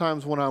 and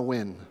sometimes when I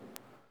win,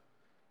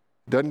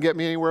 it doesn't get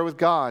me anywhere with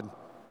God.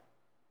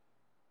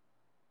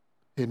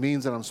 It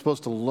means that I'm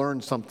supposed to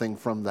learn something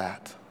from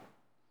that.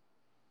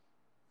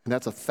 And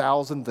that's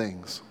 1,000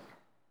 things.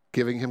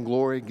 Giving him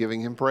glory,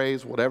 giving him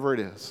praise, whatever it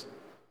is.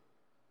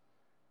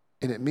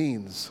 And it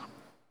means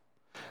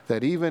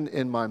that even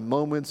in my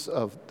moments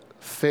of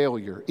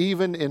failure,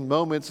 even in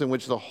moments in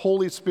which the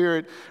Holy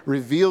Spirit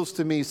reveals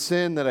to me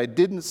sin that I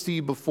didn't see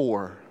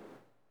before,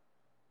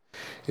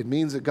 it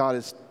means that God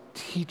is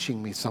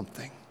teaching me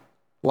something,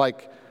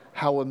 like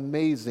how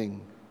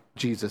amazing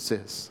Jesus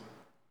is.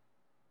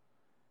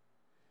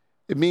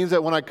 It means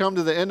that when I come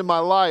to the end of my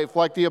life,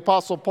 like the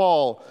Apostle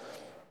Paul,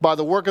 by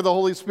the work of the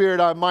Holy Spirit,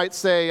 I might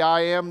say,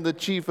 I am the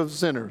chief of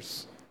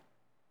sinners,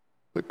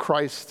 but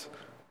Christ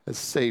has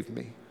saved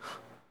me.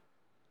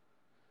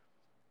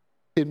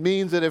 It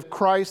means that if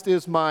Christ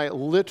is my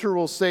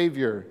literal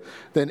Savior,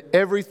 then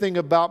everything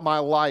about my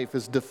life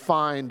is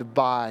defined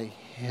by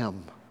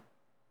him.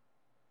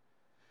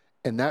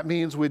 And that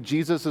means with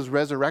Jesus'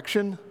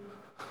 resurrection,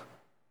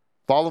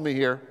 follow me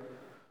here,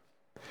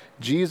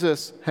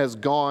 Jesus has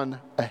gone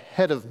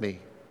ahead of me.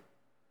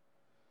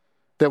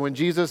 That when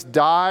Jesus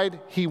died,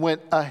 he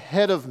went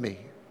ahead of me.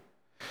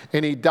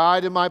 And he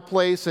died in my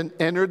place and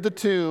entered the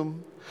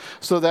tomb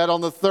so that on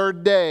the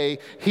third day,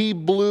 he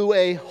blew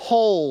a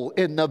hole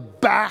in the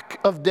back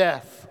of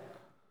death.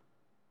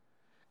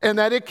 And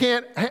that it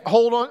can't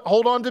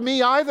hold on to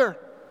me either.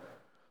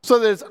 So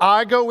that as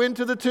I go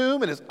into the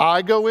tomb and as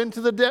I go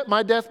into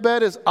my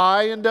deathbed, as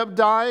I end up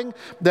dying,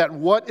 that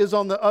what is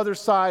on the other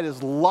side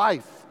is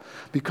life.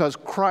 Because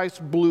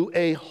Christ blew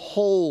a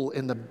hole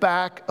in the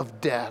back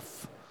of death.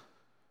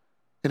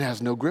 It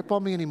has no grip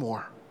on me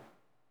anymore.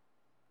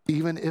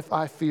 Even if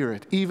I fear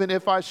it, even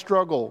if I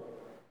struggle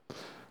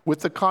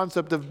with the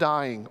concept of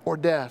dying or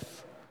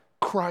death,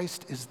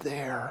 Christ is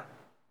there.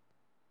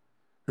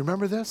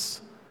 Remember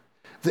this?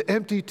 The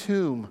empty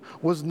tomb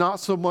was not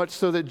so much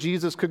so that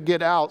Jesus could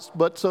get out,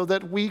 but so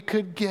that we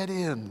could get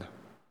in.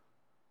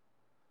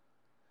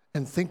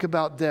 And think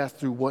about death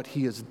through what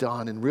he has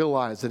done and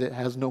realize that it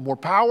has no more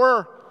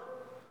power.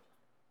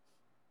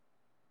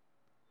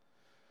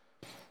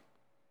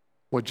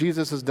 What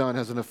Jesus has done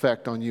has an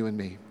effect on you and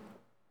me.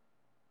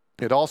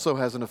 It also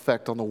has an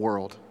effect on the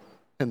world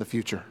in the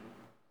future.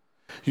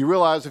 You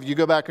realize if you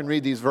go back and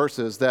read these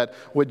verses that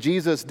what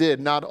Jesus did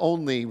not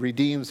only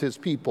redeems his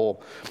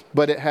people,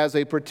 but it has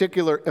a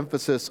particular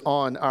emphasis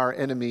on our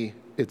enemy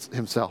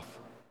himself.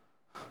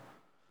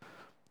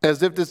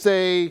 As if to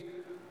say,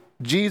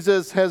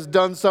 Jesus has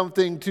done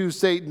something to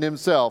Satan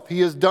himself.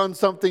 He has done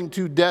something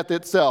to death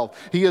itself.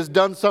 He has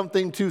done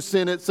something to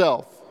sin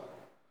itself.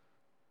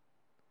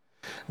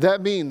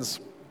 That means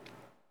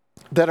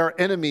that our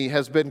enemy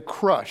has been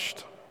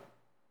crushed.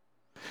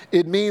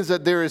 It means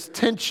that there is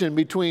tension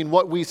between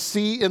what we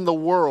see in the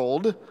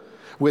world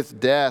with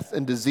death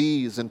and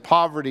disease and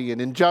poverty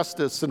and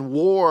injustice and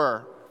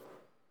war,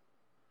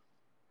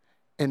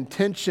 and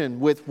tension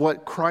with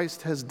what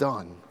Christ has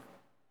done.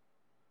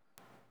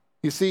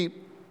 You see,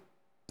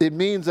 it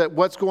means that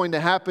what's going to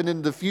happen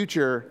in the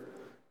future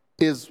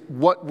is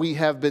what we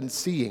have been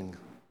seeing.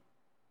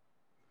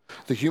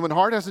 The human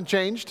heart hasn't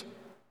changed.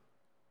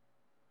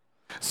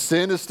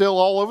 Sin is still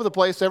all over the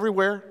place,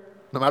 everywhere,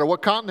 no matter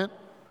what continent,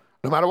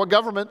 no matter what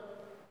government.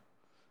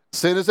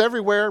 Sin is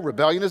everywhere.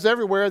 Rebellion is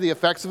everywhere. The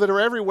effects of it are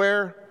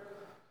everywhere.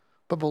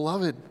 But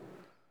beloved,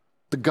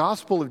 the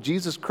gospel of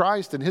Jesus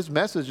Christ and his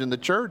message in the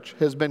church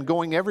has been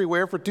going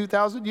everywhere for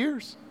 2,000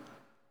 years.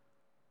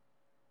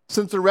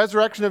 Since the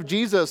resurrection of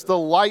Jesus, the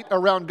light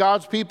around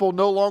God's people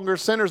no longer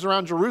centers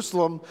around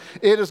Jerusalem.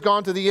 It has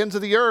gone to the ends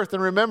of the earth.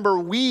 And remember,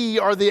 we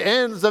are the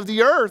ends of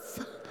the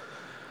earth.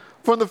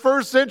 From the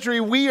first century,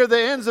 we are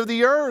the ends of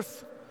the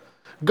earth.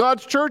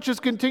 God's church has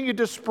continued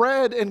to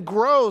spread and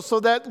grow so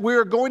that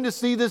we're going to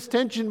see this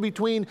tension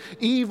between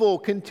evil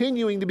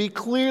continuing to be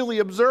clearly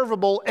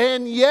observable,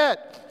 and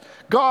yet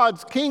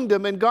God's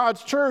kingdom and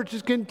God's church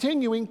is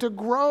continuing to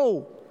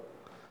grow.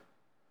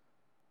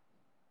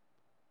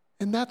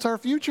 And that's our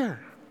future.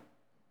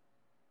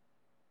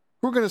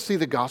 We're going to see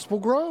the gospel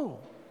grow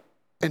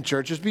and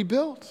churches be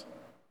built.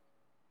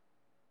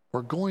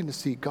 We're going to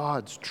see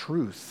God's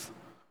truth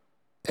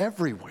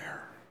everywhere.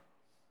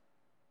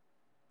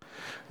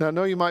 Now, I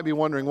know you might be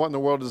wondering, what in the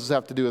world does this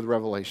have to do with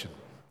Revelation?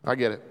 I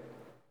get it.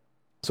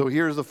 So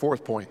here's the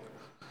fourth point.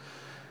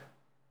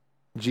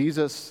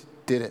 Jesus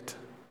did it.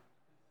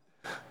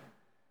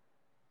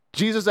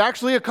 Jesus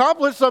actually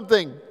accomplished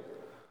something.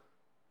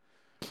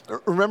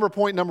 Remember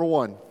point number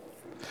one.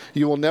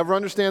 You will never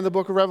understand the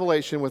book of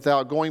Revelation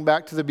without going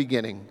back to the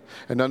beginning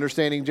and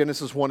understanding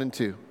Genesis 1 and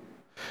 2.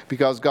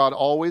 Because God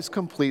always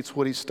completes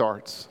what he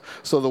starts.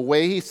 So the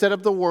way he set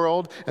up the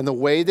world and the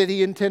way that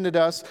he intended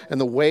us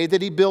and the way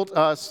that he built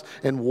us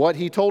and what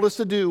he told us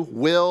to do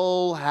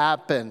will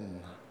happen.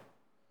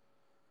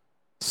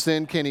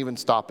 sin can't even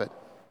stop it.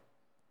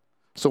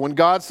 So when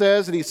God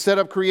says that he set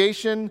up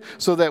creation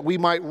so that we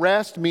might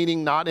rest,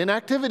 meaning not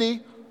inactivity,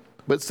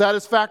 but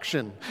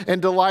satisfaction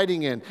and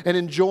delighting in and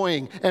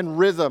enjoying and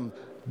rhythm,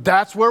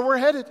 that's where we're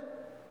headed.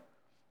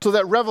 So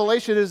that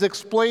Revelation is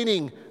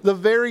explaining the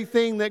very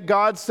thing that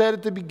God said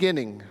at the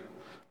beginning.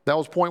 That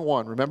was point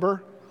one,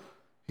 remember?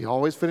 He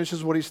always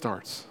finishes what he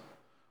starts.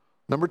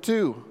 Number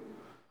two,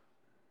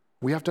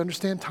 we have to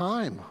understand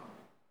time.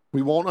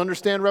 We won't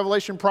understand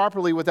Revelation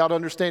properly without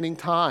understanding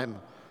time.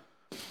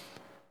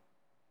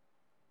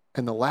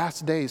 And the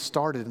last days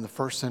started in the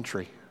first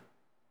century.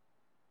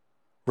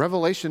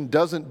 Revelation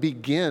doesn't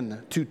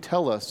begin to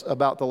tell us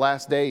about the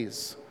last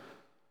days.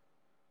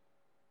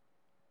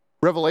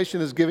 Revelation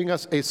is giving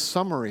us a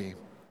summary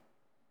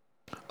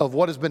of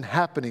what has been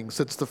happening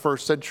since the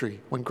first century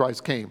when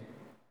Christ came.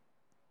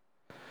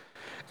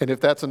 And if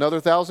that's another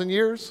 1,000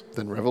 years,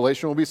 then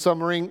Revelation will be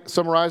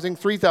summarizing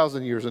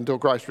 3,000 years until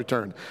Christ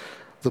returned.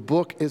 The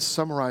book is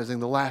summarizing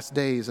the last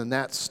days, and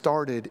that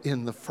started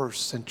in the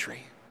first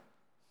century.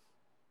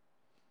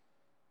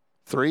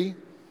 3,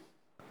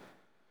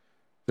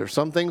 there's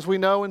some things we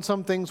know and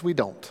some things we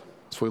don't.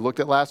 So we looked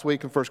at last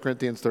week in 1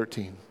 Corinthians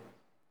 13.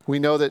 We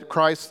know that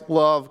Christ's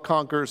love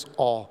conquers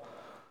all.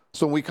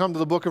 So when we come to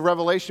the book of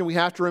Revelation, we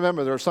have to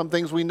remember there are some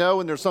things we know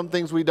and there are some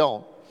things we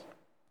don't.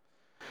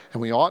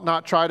 And we ought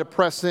not try to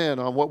press in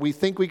on what we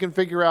think we can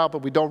figure out,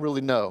 but we don't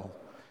really know,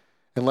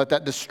 and let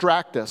that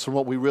distract us from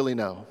what we really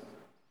know.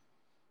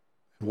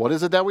 What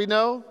is it that we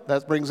know?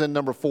 That brings in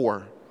number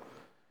 4.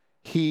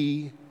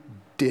 He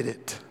did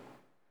it.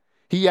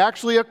 He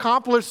actually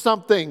accomplished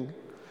something.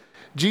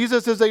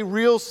 Jesus is a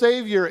real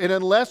Savior, and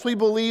unless we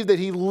believe that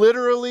he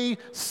literally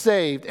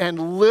saved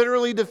and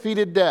literally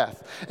defeated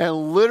death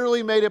and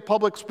literally made a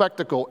public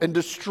spectacle and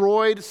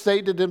destroyed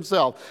Satan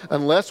himself,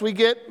 unless we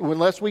get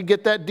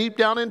that deep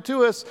down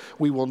into us,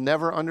 we will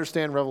never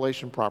understand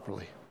Revelation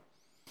properly.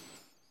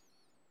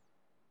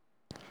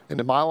 And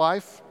in my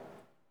life,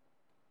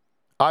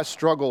 I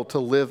struggle to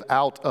live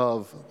out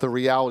of the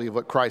reality of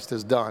what Christ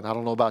has done. I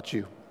don't know about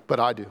you,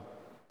 but I do.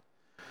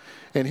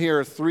 And here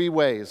are 3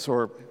 ways,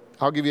 or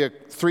I'll give you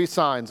 3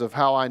 signs of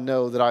how I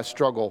know that I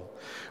struggle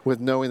with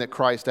knowing that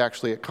Christ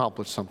actually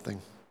accomplished something.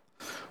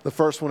 The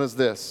first one is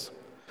this.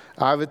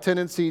 I have a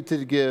tendency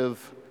to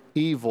give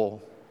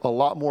evil a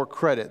lot more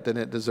credit than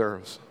it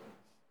deserves.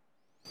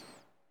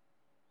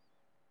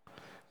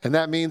 And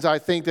that means I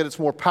think that it's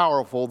more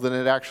powerful than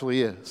it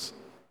actually is.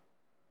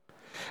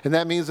 And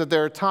that means that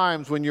there are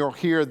times when you'll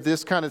hear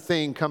this kind of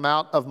thing come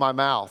out of my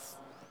mouth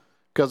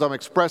because I'm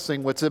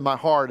expressing what's in my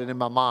heart and in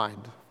my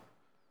mind.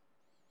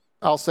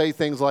 I'll say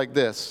things like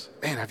this.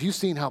 Man, have you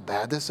seen how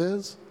bad this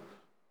is?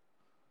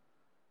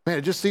 Man,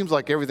 it just seems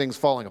like everything's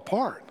falling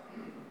apart.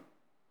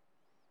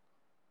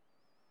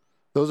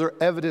 Those are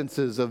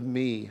evidences of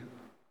me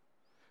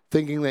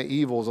thinking that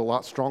evil is a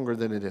lot stronger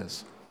than it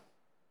is.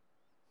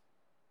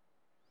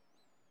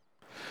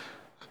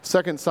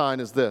 Second sign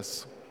is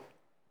this.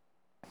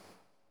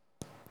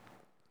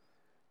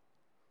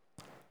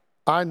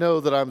 I know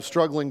that I'm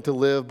struggling to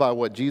live by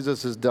what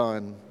Jesus has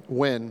done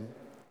when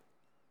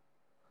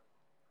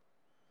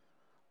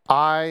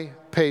I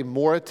pay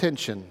more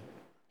attention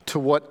to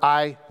what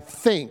I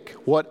think,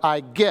 what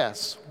I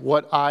guess,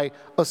 what I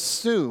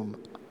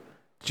assume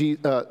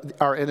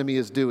our enemy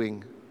is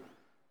doing,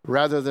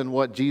 rather than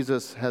what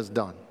Jesus has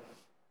done.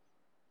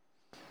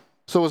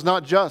 So it's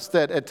not just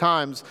that at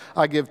times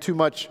I give too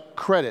much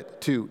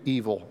credit to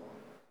evil.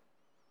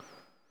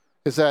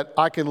 It's that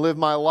I can live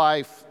my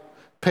life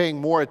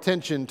paying more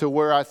attention to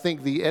where I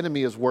think the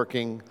enemy is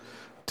working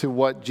to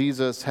what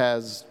Jesus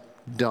has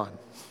done.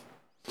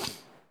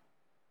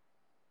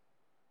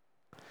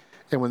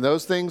 And when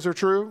those things are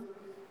true,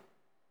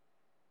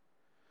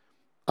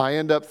 I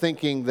end up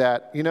thinking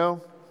that,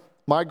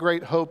 my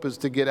great hope is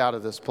to get out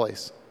of this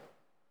place.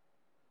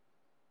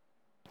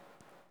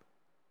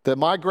 That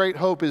my great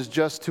hope is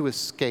just to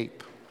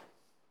escape.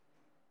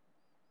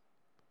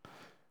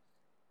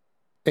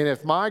 And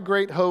if my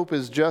great hope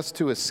is just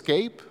to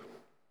escape,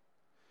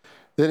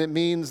 then it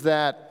means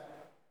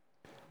that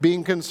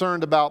being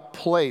concerned about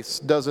place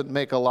doesn't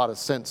make a lot of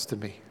sense to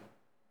me.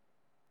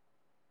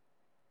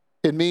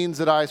 It means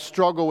that I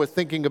struggle with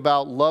thinking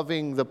about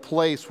loving the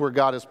place where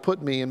God has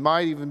put me, and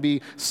might even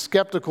be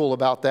skeptical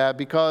about that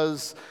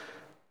because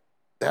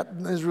that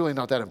is really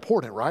not that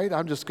important, right?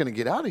 I'm just going to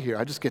get out of here.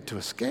 I just get to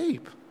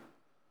escape.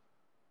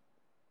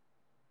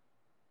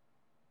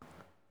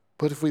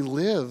 But if we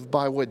live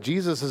by what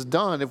Jesus has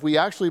done, if we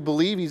actually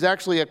believe he's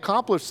actually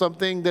accomplished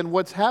something, then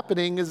what's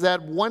happening is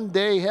that one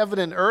day heaven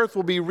and earth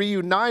will be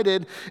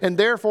reunited, and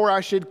therefore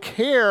I should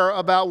care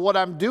about what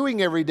I'm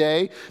doing every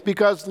day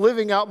because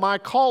living out my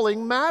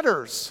calling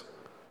matters.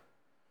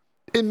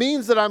 It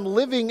means that I'm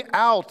living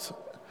out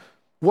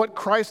what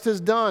Christ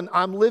has done.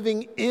 I'm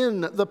living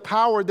in the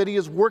power that he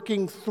is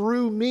working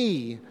through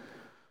me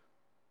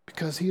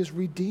because he is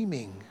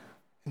redeeming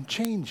and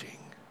changing.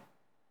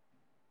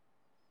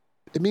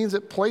 It means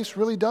that place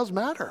really does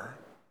matter.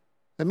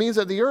 It means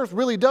that the earth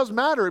really does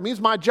matter. It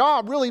means my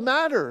job really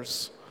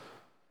matters.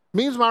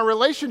 Means my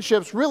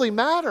relationships really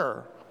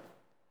matter.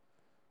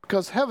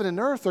 Because heaven and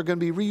earth are going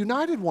to be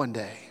reunited one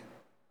day.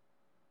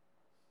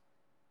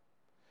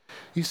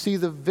 You see,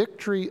 the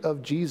victory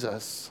of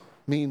Jesus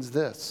means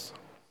this.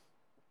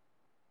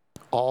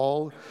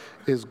 All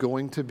is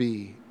going to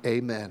be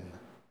amen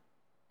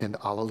and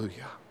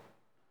alleluia.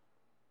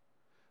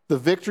 The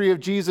victory of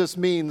Jesus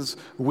means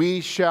we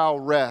shall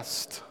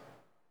rest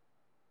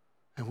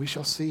and we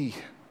shall see.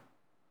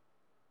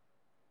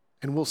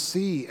 And we'll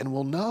see and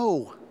we'll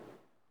know.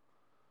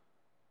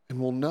 And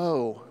we'll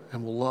know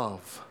and we'll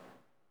love.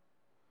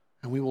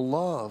 And we will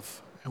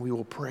love and we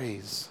will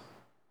praise.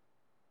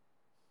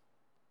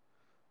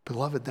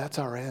 Beloved, that's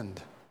our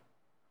end.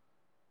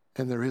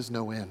 And there is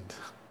no end.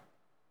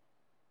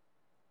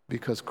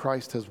 Because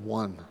Christ has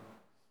won.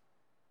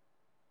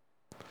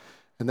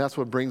 And that's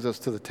what brings us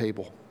to the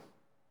table.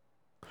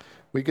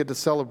 We get to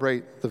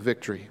celebrate the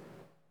victory.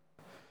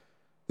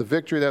 The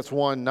victory that's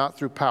won not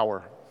through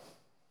power,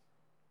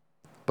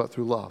 but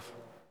through love.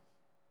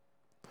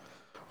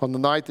 On the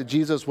night that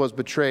Jesus was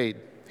betrayed,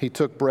 he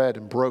took bread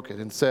and broke it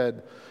and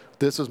said,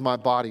 "This is my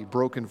body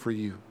broken for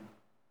you.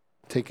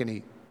 Take and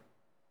eat."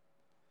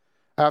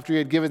 After he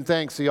had given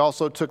thanks, he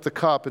also took the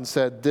cup and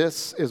said,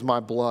 "This is my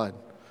blood,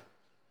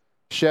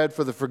 shed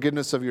for the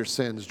forgiveness of your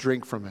sins.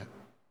 Drink from it."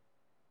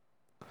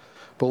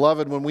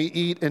 Beloved, when we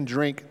eat and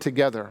drink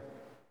together,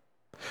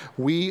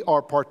 we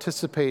are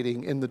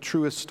participating in the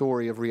truest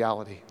story of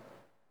reality.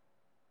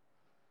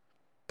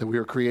 That we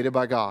were created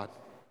by God,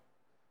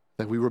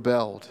 that we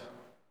rebelled,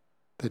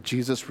 that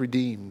Jesus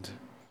redeemed,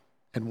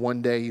 and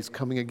one day he's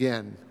coming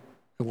again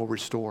and will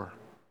restore.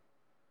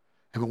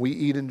 And when we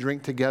eat and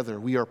drink together,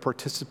 we are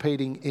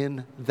participating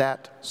in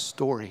that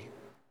story.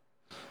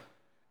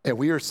 And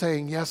we are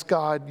saying, yes,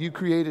 God, you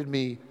created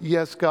me.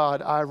 Yes,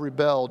 God, I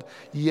rebelled.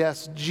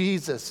 Yes,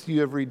 Jesus, you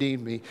have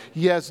redeemed me.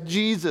 Yes,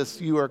 Jesus,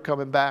 you are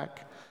coming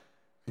back.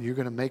 And you're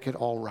going to make it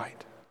all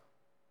right.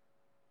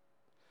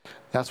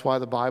 That's why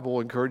the Bible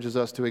encourages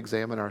us to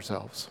examine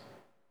ourselves.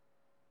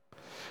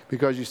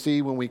 Because you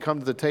see, when we come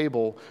to the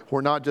table,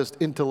 we're not just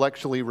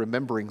intellectually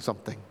remembering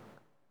something.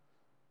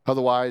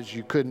 Otherwise,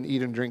 you couldn't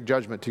eat and drink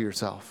judgment to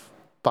yourself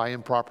by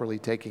improperly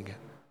taking it.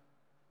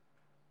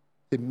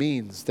 It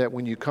means that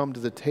when you come to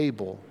the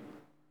table,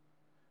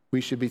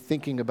 we should be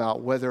thinking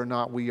about whether or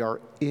not we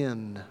are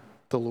in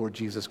the Lord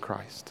Jesus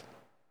Christ.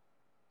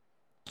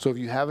 So if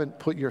you haven't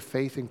put your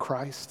faith in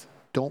Christ,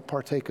 don't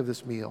partake of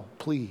this meal,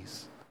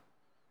 please.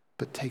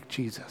 But take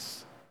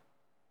Jesus.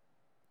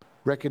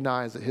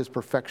 Recognize that his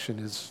perfection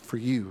is for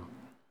you.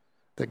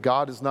 That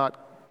God is not,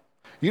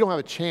 you don't have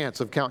a chance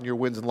of counting your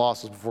wins and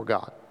losses before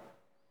God.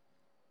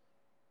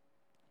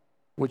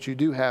 What you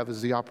do have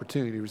is the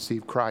opportunity to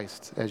receive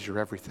Christ as your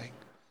everything.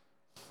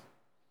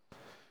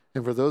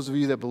 And for those of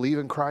you that believe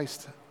in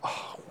Christ,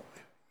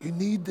 you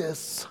need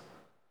this.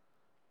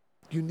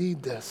 You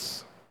need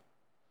this.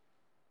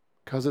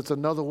 Because it's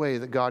another way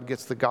that God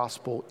gets the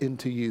gospel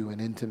into you and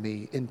into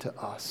me, into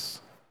us.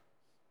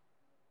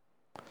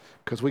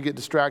 Because we get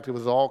distracted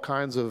with all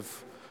kinds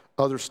of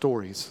other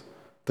stories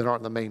that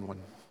aren't the main one.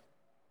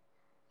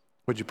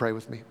 Would you pray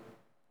with me?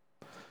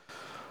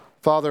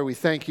 Father, we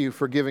thank you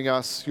for giving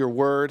us your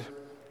word.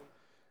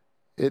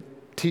 It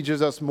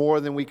teaches us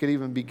more than we could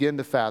even begin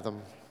to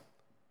fathom.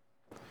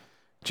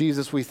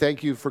 Jesus, we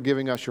thank you for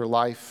giving us your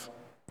life,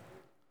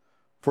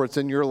 for it's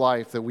in your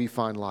life that we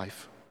find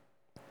life.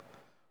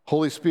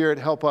 Holy Spirit,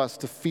 help us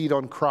to feed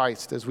on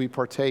Christ as we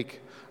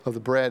partake of the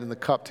bread and the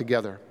cup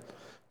together,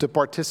 to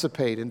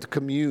participate and to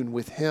commune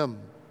with him,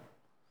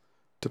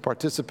 to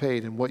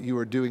participate in what you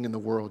are doing in the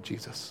world,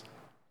 Jesus.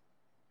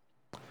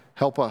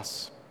 Help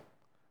us,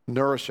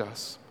 nourish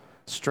us,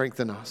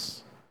 strengthen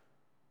us,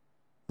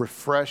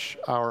 refresh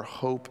our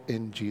hope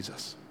in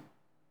Jesus.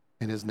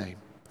 In his name,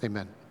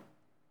 amen.